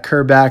getting Zach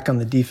Kerr back on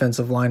the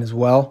defensive line as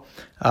well.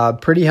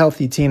 Pretty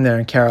healthy team there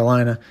in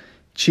Carolina.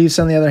 Chiefs,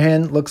 on the other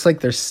hand, looks like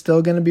they're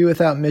still going to be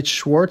without Mitch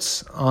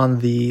Schwartz on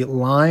the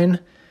line.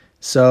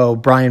 So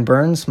Brian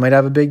Burns might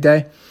have a big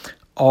day.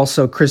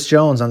 Also, Chris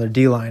Jones on their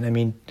D-line. I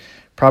mean,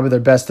 probably their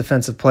best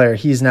defensive player.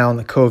 He's now on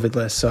the COVID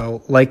list,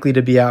 so likely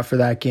to be out for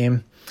that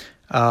game.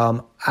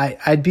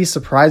 I'd be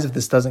surprised if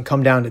this doesn't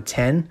come down to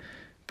 10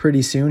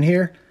 pretty soon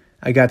here.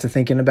 I got to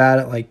thinking about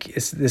it, like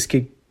this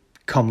could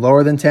come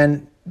lower than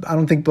 10. I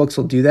don't think books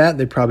will do that.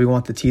 They probably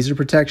want the teaser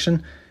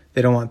protection.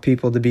 They don't want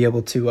people to be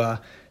able to,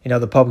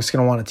 the public's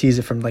going to want to tease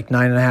it from like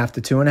 9.5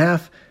 to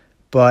 2.5.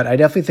 But I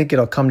definitely think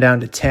it'll come down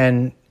to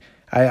 10.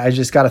 I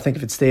just got to think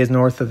if it stays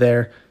north of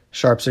there,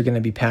 Sharps are going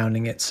to be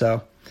pounding it.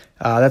 So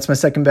that's my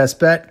second best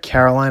bet,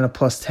 Carolina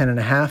plus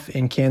 10.5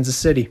 in Kansas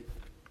City.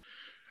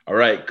 All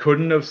right,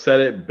 couldn't have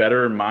said it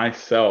better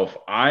myself.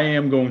 I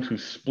am going to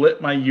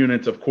split my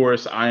units. Of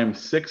course, I am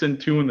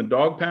 6-2 in the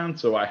dog pound,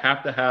 so I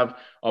have to have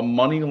a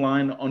money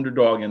line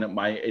underdog in it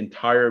my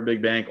entire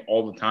big bank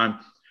all the time.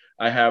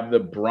 I have the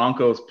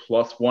Broncos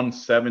plus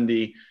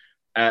 170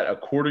 at a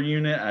quarter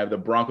unit. I have the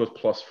Broncos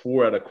plus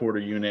 4 at a quarter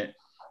unit.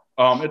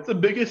 It's the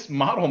biggest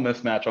model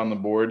mismatch on the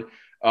board,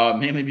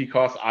 mainly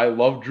because I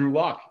love Drew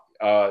Lock.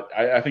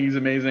 I think he's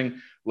amazing.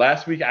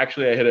 Last week,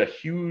 actually, I hit a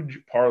huge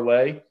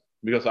parlay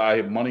because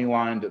I money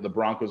lined the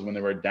Broncos when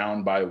they were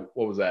down by,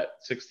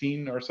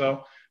 16 or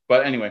so.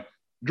 But anyway,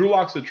 Drew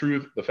Lock's the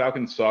truth. The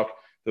Falcons suck.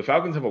 The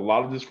Falcons have a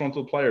lot of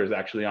disgruntled players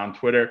actually on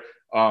Twitter.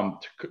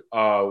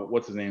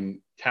 What's his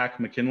name? Tack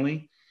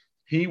McKinley.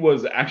 He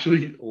was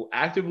actually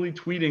actively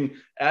tweeting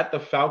at the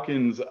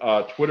Falcons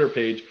Twitter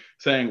page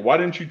saying, "Why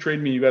didn't you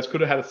trade me? You guys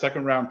could have had a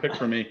second-round pick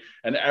for me."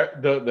 And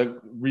the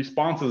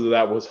responses to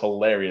that was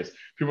hilarious.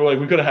 People were like,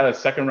 "We could have had a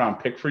second-round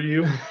pick for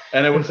you,"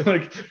 and it was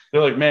like,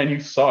 they're like, "Man, you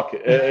suck."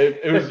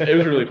 It was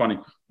really funny.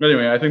 But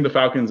anyway, I think the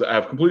Falcons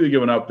have completely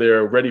given up.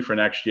 They're ready for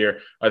next year.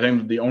 I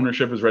think the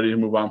ownership is ready to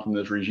move on from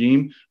this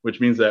regime, which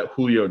means that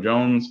Julio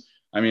Jones,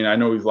 I mean, I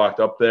know he's locked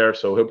up there,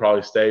 so he'll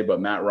probably stay, but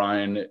Matt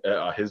Ryan,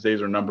 his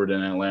days are numbered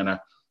in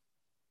Atlanta.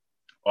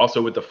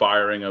 Also, with the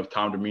firing of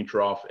Tom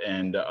Dimitroff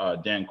and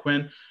Dan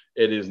Quinn,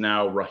 it is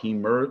now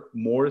Raheem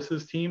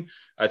Morris's team.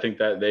 I think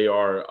that they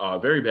are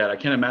very bad. I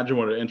can't imagine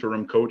what an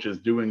interim coach is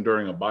doing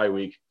during a bye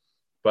week,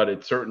 but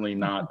it's certainly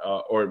not,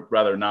 or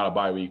rather not a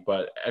bye week,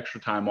 but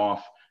extra time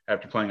off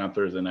after playing on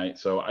Thursday night.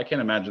 So I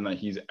can't imagine that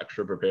he's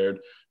extra prepared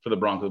for the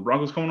Broncos. The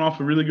Broncos coming off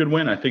a really good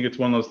win. I think it's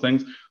one of those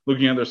things,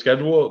 looking at their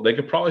schedule, they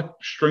could probably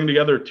string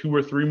together 2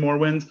 or 3 more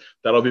wins.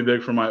 That'll be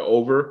big for my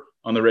over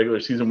on the regular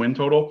season win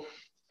total.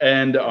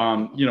 And,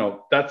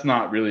 that's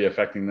not really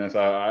affecting this.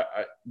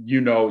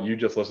 You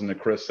just listened to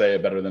Chris say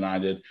it better than I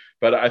did.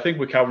 But I think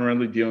with Calvin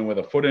Ridley dealing with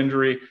a foot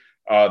injury,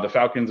 the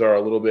Falcons are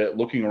a little bit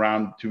looking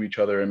around to each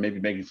other and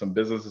maybe making some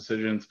business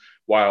decisions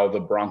while the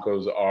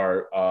Broncos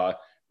are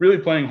really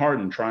playing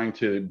hard and trying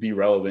to be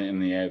relevant in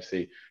the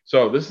AFC.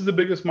 So this is the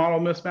biggest model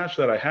mismatch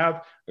that I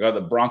have. I got the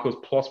Broncos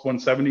plus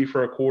 170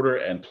 for a quarter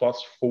and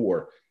plus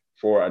 4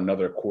 for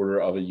another quarter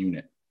of a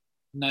unit.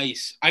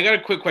 Nice. I got a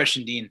quick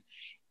question, Dean.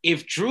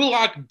 If Drew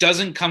Lock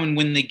doesn't come and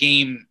win the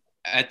game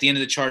at the end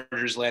of the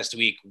Chargers last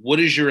week, what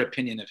is your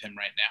opinion of him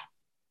right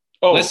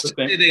now? Oh, let's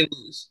say they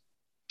lose.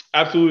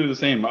 Absolutely the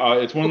same.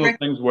 It's one of those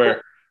things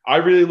where I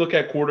really look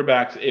at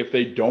quarterbacks if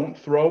they don't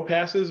throw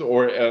passes,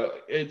 or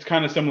it's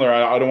kind of similar.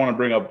 I don't want to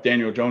bring up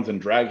Daniel Jones and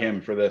drag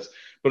him for this,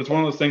 but it's one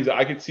of those things that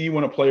I could see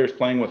when a player is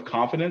playing with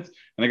confidence,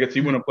 and I could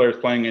see when a player is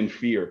playing in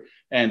fear.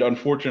 And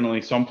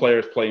unfortunately, some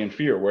players play in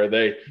fear where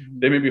they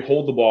maybe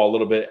hold the ball a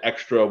little bit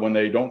extra when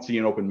they don't see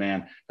an open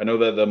man. I know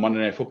that the Monday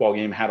Night Football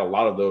game had a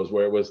lot of those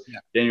where it was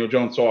Daniel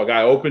Jones saw a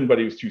guy open, but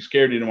he was too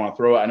scared. He didn't want to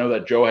throw it. I know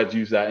that Joe has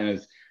used that in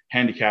his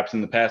handicaps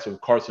in the past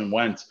with Carson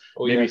Wentz,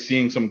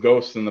 seeing some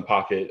ghosts in the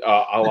pocket,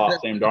 a la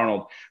Sam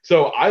Darnold.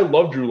 So I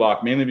love Drew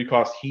Lock mainly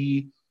because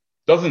he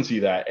doesn't see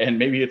that. And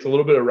maybe it's a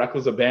little bit of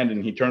reckless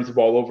abandon. He turns the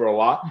ball over a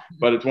lot,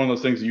 but it's one of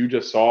those things you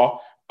just saw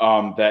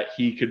that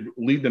he could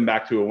lead them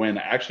back to a win.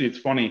 Actually, it's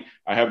funny.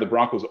 I have the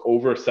Broncos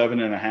over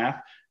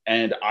 7.5,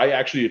 and I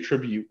actually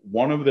attribute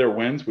one of their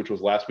wins, which was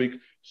last week,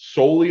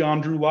 solely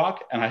on Drew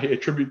Lock, and I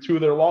attribute 2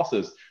 of their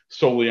losses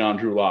solely on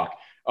Drew Lock.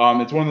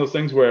 It's one of those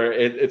things where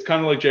it's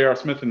kind of like J.R.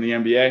 Smith in the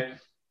NBA.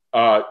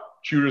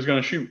 Shooter's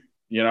going to shoot.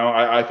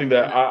 I think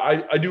that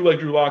I do like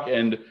Drew Lock,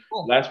 and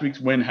last week's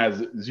win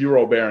has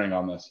 0 bearing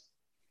on this.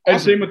 Awesome.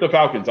 And same with the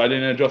Falcons. I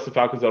didn't adjust the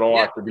Falcons at all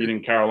after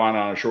beating Carolina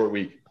on a short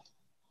week.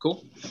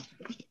 Cool.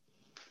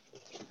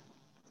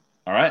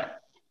 All right.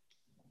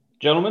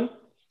 Gentlemen,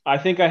 I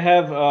think I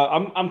have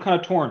I'm kind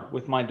of torn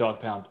with my dog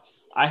pound.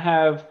 I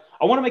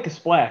want to make a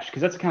splash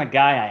because that's the kind of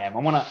guy I am. I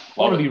want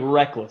to be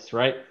reckless,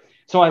 right?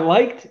 So I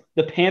liked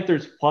the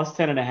Panthers plus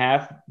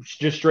 10.5,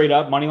 just straight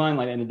up money line,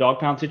 like in the dog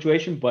pound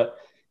situation, but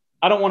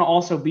I don't want to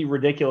also be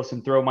ridiculous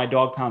and throw my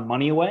dog pound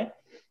money away.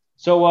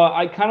 So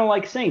I kind of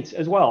like Saints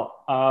as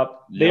well.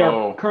 They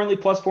are currently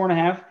plus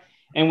 4.5,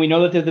 and we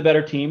know that they're the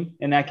better team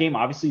in that game.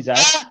 Obviously, Zach.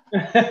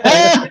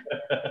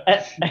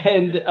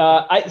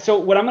 So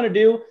what I'm going to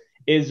do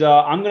is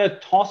I'm going to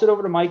toss it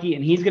over to Mikey,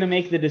 and he's going to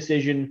make the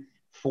decision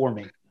for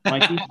me.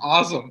 Mikey?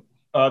 Awesome.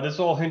 This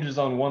all hinges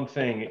on one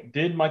thing.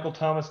 Did Michael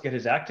Thomas get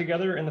his act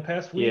together in the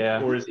past week,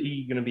 or is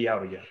he going to be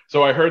out again?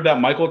 So I heard that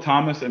Michael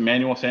Thomas,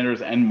 Emmanuel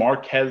Sanders, and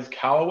Marquez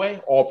Callaway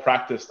all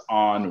practiced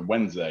on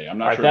Wednesday. I'm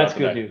not sure. That's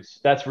good news.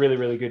 That's really,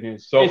 really good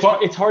news. So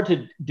it's hard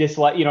to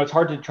dislike. It's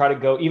hard to try to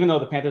go. Even though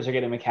the Panthers are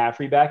getting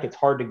McCaffrey back, it's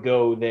hard to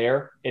go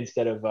there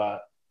instead of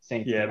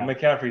Saints. Yeah,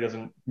 McCaffrey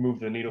doesn't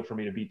move the needle for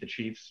me to beat the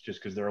Chiefs just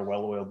because they're a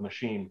well-oiled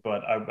machine.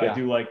 But I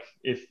do like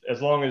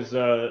as long as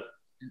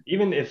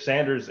even if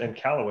Sanders and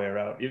Callaway are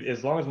out,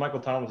 as long as Michael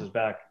Thomas is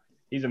back,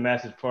 he's a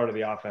massive part of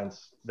the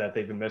offense that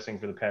they've been missing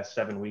for the past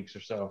 7 weeks or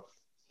so.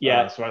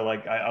 Yeah. So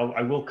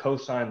I will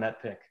co-sign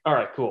that pick. All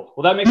right, cool.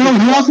 Well, that makes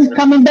sense. Who else is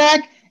coming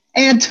back?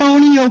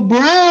 Antonio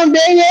Brown,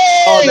 baby!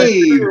 Oh,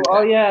 that's true.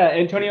 Oh, yeah.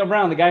 Antonio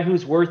Brown, the guy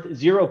who's worth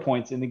 0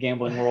 points in the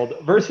gambling world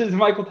versus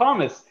Michael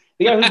Thomas,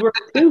 the guy who's worth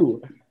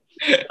 2.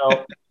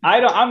 So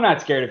I'm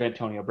not scared of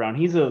Antonio Brown.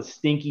 He's a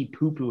stinky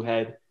poo-poo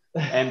head.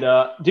 And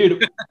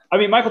dude, I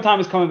mean, Michael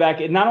Thomas coming back,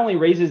 it not only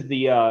raises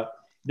I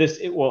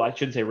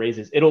shouldn't say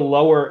raises, it'll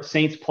lower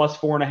Saints plus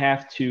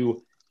 4.5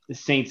 to the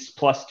Saints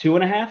plus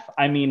 2.5.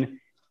 I mean,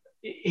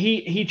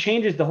 he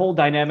changes the whole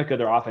dynamic of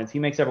their offense. He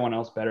makes everyone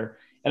else better.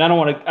 And I don't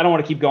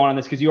want to keep going on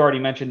this because you already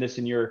mentioned this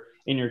in your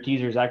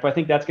teaser, Zach, but I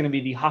think that's going to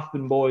be the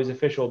Hoffman Boys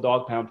official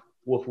dog pound.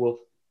 Woof woof.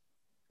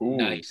 Ooh.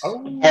 Nice.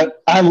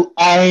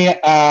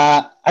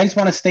 I just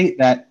want to state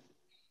that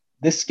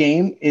this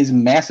game is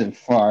massive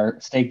for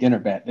our steak dinner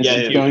bet. This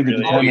is going to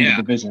determine the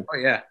division. Oh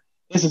yeah.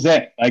 This is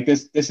it. Like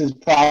this is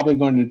probably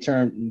going to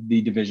determine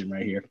the division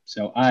right here.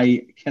 So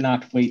I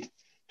cannot wait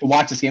to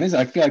watch this game.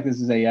 I feel like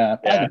this is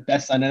probably the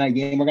best Sunday night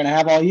game we're going to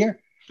have all year.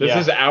 This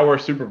is our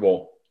Super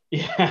Bowl.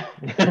 Yeah.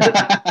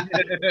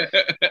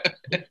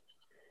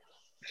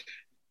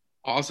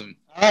 Awesome.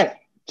 All right,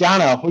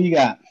 Jono, who you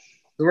got?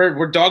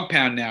 We're dog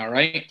pound now,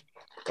 right?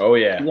 Oh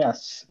yeah.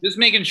 Yes. Just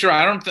making sure.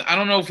 I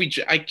don't know if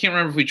I can't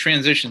remember if we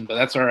transitioned, but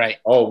that's all right.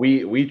 Oh,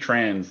 we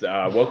trans.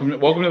 Welcome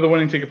to the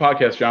Winning Ticket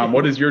Podcast, John.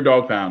 What is your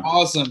dog pound?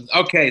 Awesome.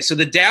 Okay, so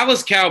the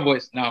Dallas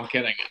Cowboys. No, I'm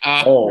kidding.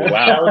 Oh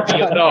wow.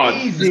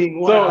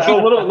 Amazing. So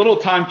little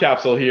time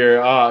capsule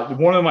here.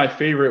 One of my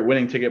favorite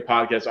Winning Ticket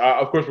podcasts.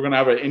 Of course, we're gonna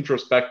have an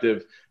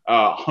introspective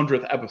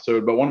 100th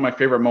episode, but one of my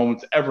favorite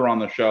moments ever on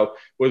the show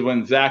was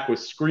when Zach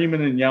was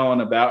screaming and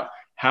yelling about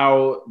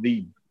how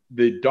the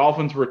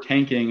Dolphins were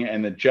tanking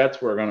and the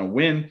Jets were going to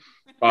win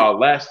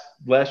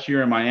last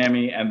year in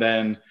Miami. And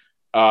then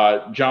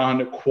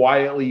John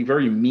quietly,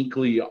 very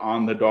meekly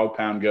on the dog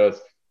pound goes,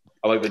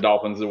 I like the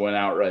Dolphins to win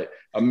outright.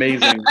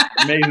 Amazing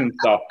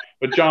stuff.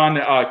 But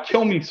John,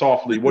 kill me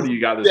softly. What do you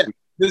got this week?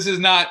 This is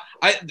not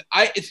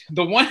it's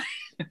the one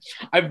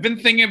I've been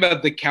thinking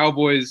about the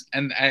Cowboys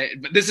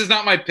but this is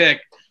not my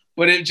pick,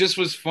 but it just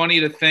was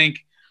funny to think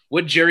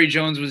what Jerry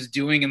Jones was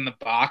doing in the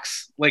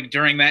box, like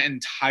during that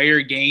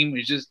entire game,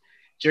 was just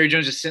Jerry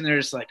Jones just sitting there,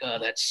 just like, oh,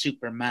 that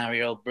Super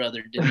Mario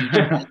brother didn't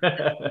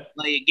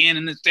play again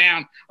in this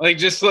town, like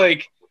just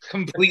like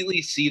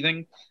completely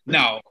seething.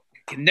 No,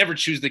 can never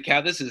choose the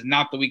cow. This is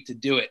not the week to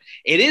do it.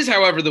 It is,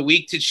 however, the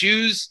week to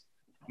choose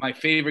my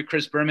favorite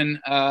Chris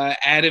Berman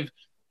out of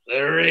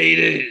the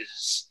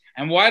Raiders.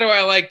 And why do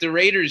I like the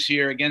Raiders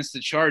here against the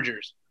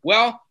Chargers?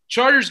 Well,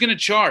 Chargers going to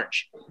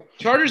charge.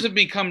 Chargers have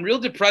become real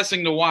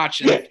depressing to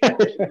watch in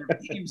the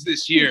games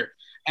this year.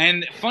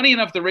 And funny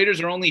enough, the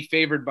Raiders are only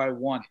favored by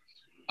 1.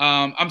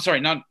 I'm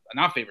sorry, not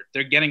favored.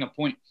 They're getting a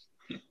point.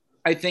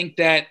 I think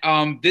that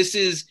this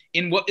is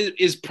in what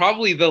is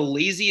probably the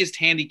laziest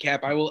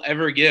handicap I will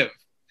ever give.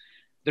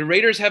 The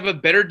Raiders have a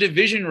better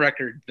division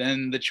record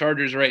than the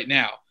Chargers right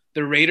now.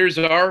 The Raiders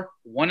are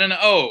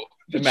 1-0.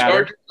 The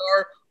Chargers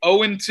are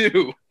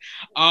 0-2.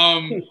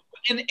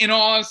 In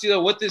all honesty,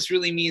 though, what this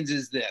really means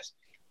is this.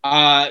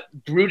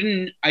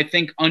 Gruden, I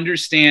think,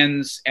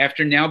 understands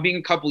after now being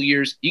a couple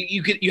years,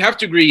 you have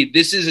to agree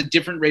this is a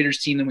different Raiders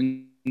team than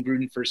when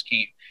Gruden first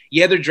came.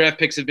 Yeah, their draft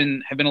picks have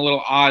been a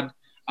little odd.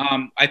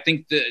 I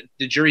think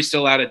the jury's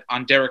still out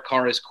on Derek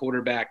Carr as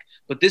quarterback,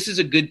 but this is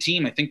a good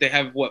team. I think they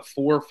have 4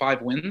 or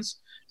 5 wins.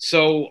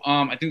 So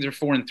I think they're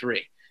 4-3.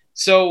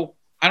 So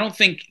I don't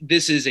think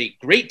this is a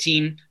great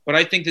team, but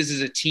I think this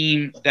is a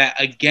team that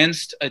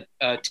against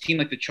a team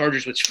like the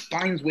Chargers, which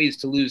finds ways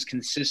to lose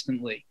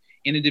consistently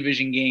in a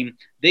division game,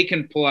 they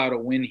can pull out a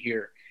win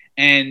here.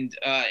 And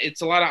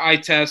it's a lot of eye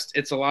test.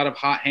 It's a lot of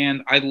hot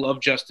hand. I love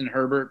Justin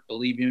Herbert,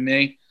 believe you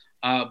me.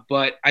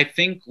 But I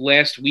think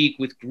last week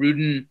with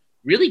Gruden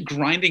really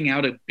grinding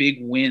out a big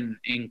win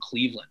in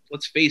Cleveland.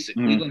 Let's face it,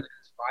 Cleveland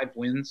has 5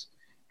 wins.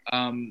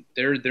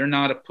 They're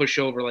not a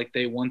pushover like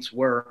they once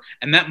were.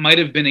 And that might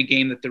have been a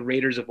game that the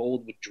Raiders of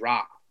old would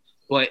drop.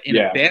 But in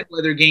a bad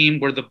weather game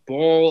where the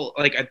ball,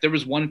 there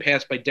was one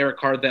pass by Derek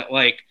Carr that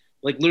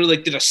literally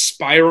did a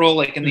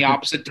spiral in the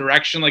opposite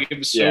direction, it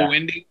was so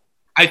windy.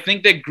 I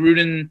think that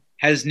Gruden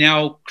has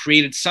now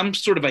created some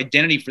sort of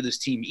identity for this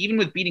team, even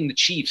with beating the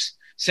Chiefs,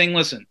 saying,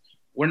 listen,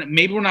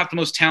 maybe we're not the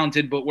most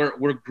talented, but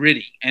we're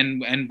gritty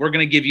and we're going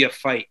to give you a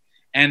fight.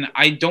 And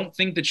I don't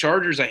think the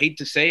Chargers, I hate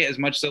to say it, as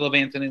much as I love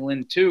Anthony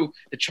Lynn too,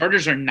 the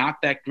Chargers are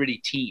not that gritty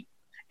team.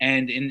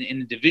 And in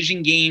the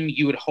division game,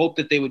 you would hope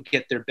that they would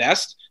get their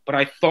best. But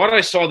I thought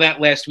I saw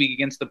that last week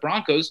against the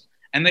Broncos,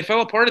 and they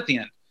fell apart at the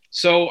end.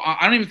 So I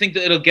don't even think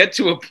that it'll get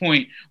to a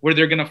point where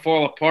they're going to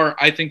fall apart.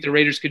 I think the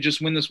Raiders could just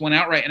win this one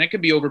outright, and it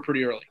could be over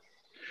pretty early.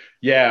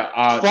 Yeah.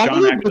 John,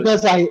 actually,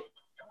 because I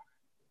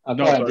 –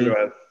 no, sorry, go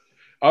ahead.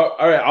 All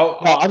right.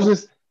 I was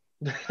just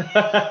 –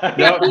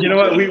 no, you know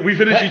what? We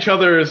finish each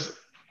other's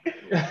 –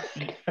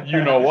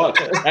 you know what?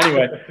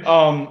 Anyway,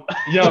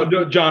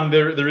 John,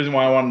 the reason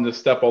why I wanted to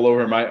step all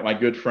over my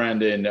good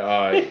friend in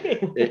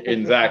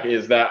Zach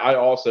is that I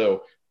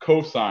also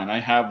co-sign. I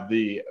have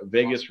the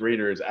Vegas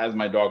Raiders as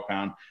my dog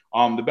pound.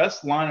 The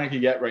best line I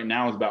could get right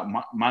now is about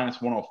minus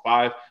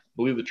 105. I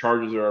believe the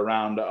Chargers are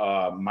around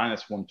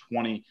minus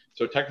 120.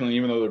 So technically,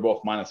 even though they're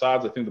both minus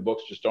odds, I think the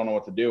books just don't know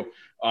what to do.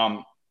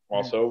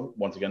 Also,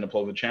 once again, to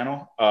plug the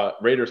channel,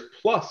 Raiders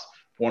plus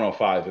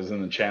 105 is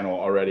in the channel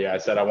already. I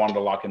said I wanted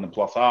to lock in the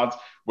plus odds,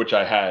 which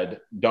I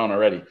had done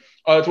already.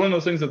 It's one of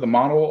those things that the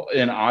model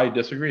and I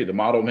disagree. The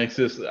model makes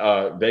this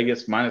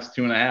Vegas minus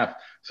 2.5.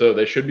 So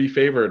they should be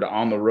favored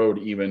on the road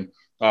even,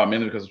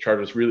 mainly because the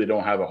Chargers really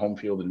don't have a home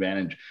field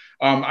advantage.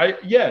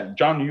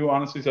 John, you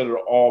honestly said it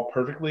all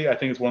perfectly. I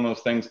think it's one of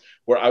those things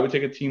where I would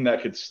take a team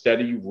that could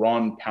steady,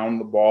 run,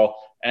 pound the ball,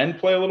 and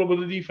play a little bit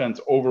of defense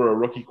over a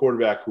rookie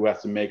quarterback who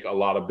has to make a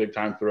lot of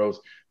big-time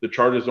throws. The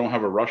Chargers don't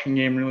have a rushing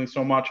game really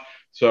so much,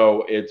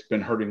 so it's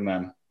been hurting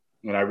them.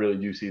 And I really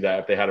do see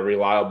that. If they had a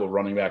reliable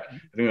running back,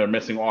 I think they're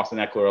missing Austin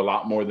Eckler a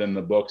lot more than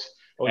the books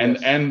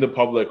and the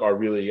public are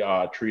really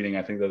treating.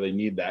 I think that they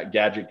need that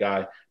gadget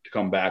guy to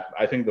come back.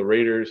 I think the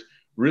Raiders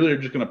really are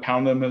just going to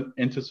pound them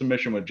into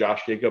submission with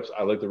Josh Jacobs.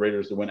 I like the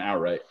Raiders to win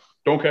outright.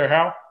 Don't care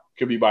how. It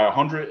could be by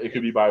 100. It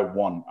could be by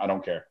 1. I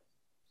don't care.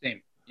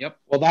 Same. Yep.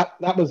 Well,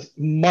 that was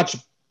much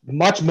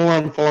more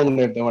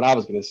informative than what I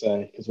was going to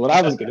say. Because what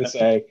I was going to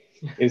say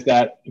is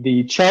that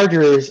the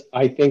Chargers,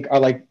 I think, are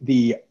like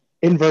the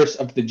inverse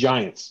of the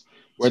Giants,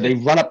 where they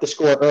run up the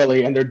score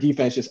early and their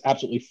defense just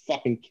absolutely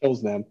fucking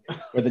kills them.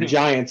 Where the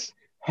Giants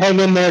hang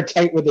in there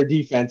tight with their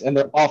defense and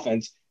their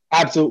offense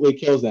absolutely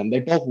kills them. They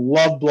both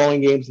love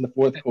blowing games in the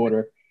fourth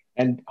quarter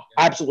and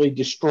absolutely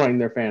destroying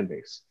their fan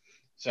base.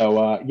 So,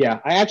 I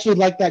actually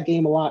like that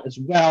game a lot as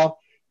well,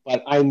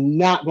 but I'm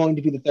not going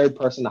to be the third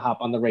person to hop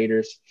on the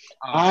Raiders.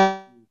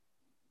 I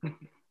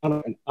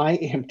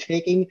am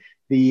taking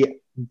the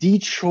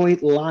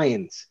Detroit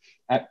Lions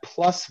at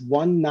plus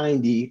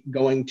 190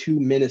 going to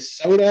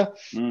Minnesota.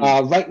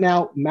 Right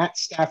now, Matt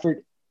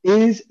Stafford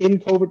is in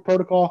COVID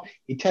protocol.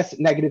 He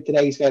tested negative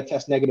today. He's got to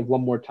test negative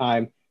one more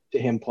time to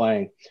him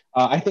playing.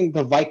 I think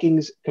the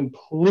Vikings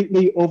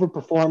completely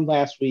overperformed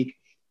last week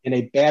in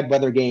a bad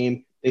weather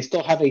game. They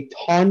still have a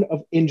ton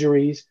of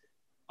injuries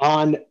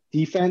on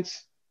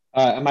defense.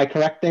 Am I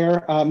correct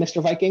there,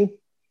 Mr. Viking?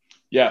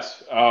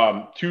 Yes.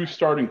 2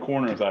 starting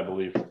corners, I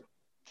believe.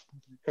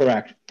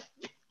 Correct.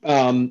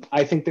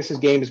 I think this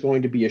game is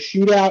going to be a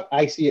shootout.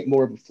 I see it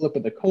more of a flip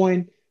of the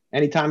coin.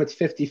 Anytime it's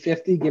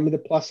 50-50, give me the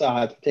plus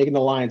odds. I'm taking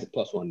the Lions at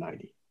plus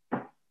 190.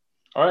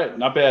 All right,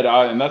 not bad.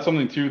 And that's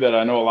something, too, that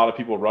I know a lot of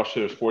people rush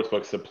to their sports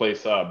books to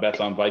place bets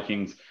on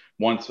Vikings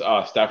once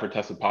Stafford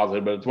tested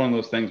positive. But it's one of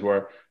those things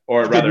where –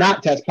 or rather, did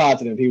not test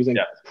positive. He was in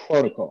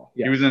protocol.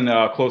 Yes. He was in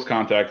close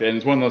contact. And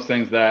it's one of those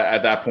things that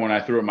at that point I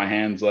threw up my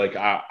hands. Like,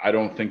 I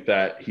don't think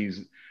that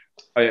he's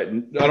 – I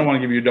don't want to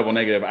give you a double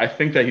negative. I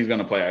think that he's going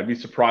to play. I'd be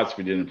surprised if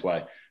he didn't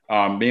play.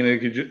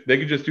 Meaning they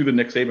could just do the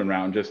Nick Saban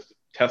round, just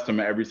test him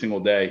every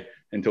single day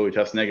until he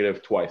tests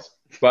negative twice.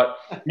 But,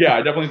 yeah, I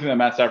definitely think that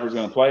Matt Stafford is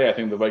going to play. I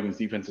think the Vikings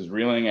defense is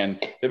reeling,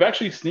 and they've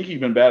actually sneaky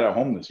been bad at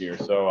home this year.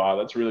 So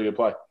that's a really good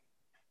play.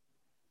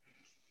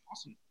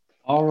 Awesome.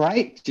 All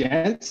right,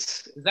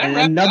 gents. And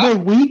another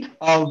week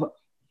of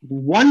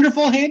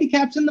wonderful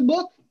handicaps in the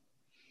book.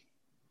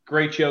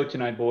 Great show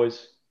tonight,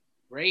 boys.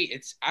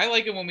 Great. I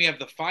like it when we have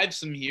the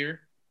fivesome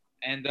here.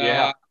 And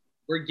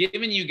we're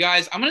giving you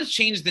guys – I'm going to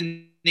change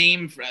the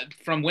name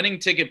from Winning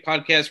Ticket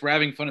Podcast, We're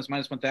Having Fun is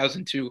minus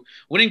 1,000 to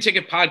Winning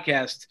Ticket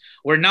Podcast.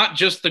 We're not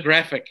just the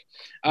graphic.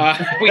 We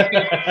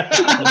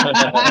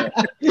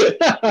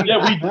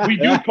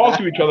do talk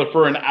to each other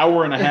for an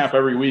hour and a half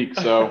every week.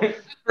 So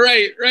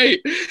right.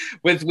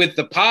 With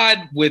the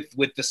pod,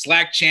 with the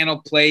Slack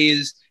channel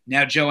plays.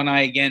 Now Joe and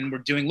I again we're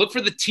doing look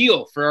for the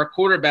teal for our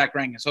quarterback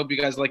rankings. Hope you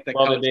guys like that.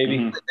 Love it,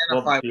 baby.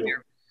 Identify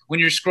when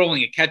you're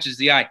scrolling, it catches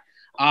the eye.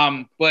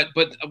 But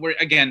we're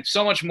again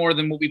so much more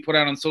than what we put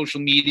out on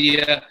social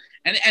media.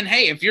 And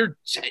hey, if you're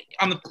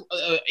on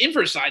the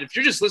inverse side, if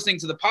you're just listening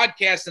to the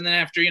podcast and then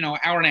after an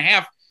hour and a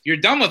half you're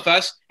done with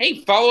us,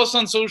 hey, follow us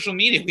on social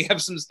media. We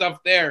have some stuff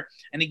there.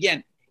 And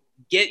again,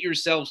 get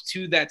yourselves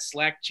to that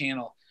Slack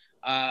channel.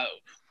 How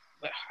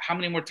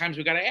many more times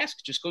we got to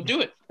ask? Just go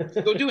do it.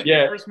 Go do it.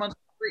 Yeah. First month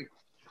free.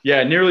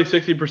 Yeah, nearly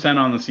 60%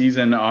 on the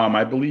season.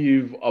 I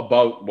believe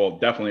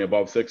definitely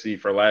above 60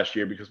 for last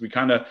year because we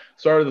kind of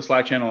started the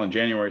Slack channel in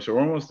January. So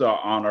we're almost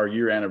on our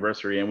year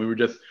anniversary and we were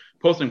just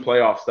posting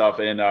playoff stuff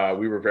and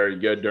we were very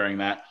good during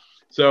that.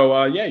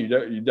 So, you're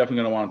definitely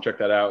going to want to check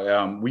that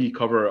out. We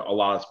cover a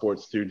lot of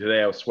sports, too.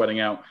 Today, I was sweating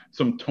out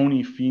some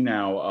Tony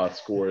Finau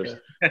scores.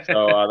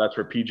 So that's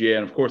for PGA.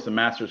 And, of course, the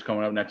Masters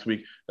coming up next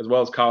week, as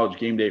well as College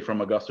Game Day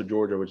from Augusta,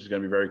 Georgia, which is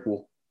going to be very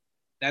cool.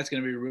 That's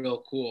going to be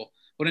real cool.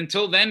 But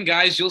until then,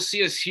 guys, you'll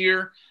see us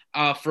here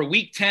for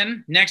Week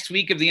 10 next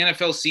week of the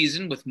NFL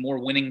season with more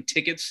winning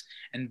tickets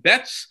and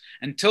bets.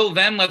 Until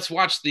then, let's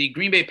watch the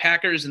Green Bay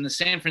Packers and the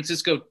San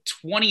Francisco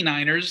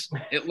 29ers,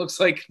 it looks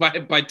like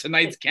by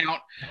tonight's count,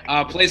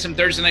 play some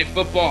Thursday Night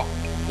Football.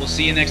 We'll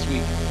see you next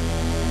week.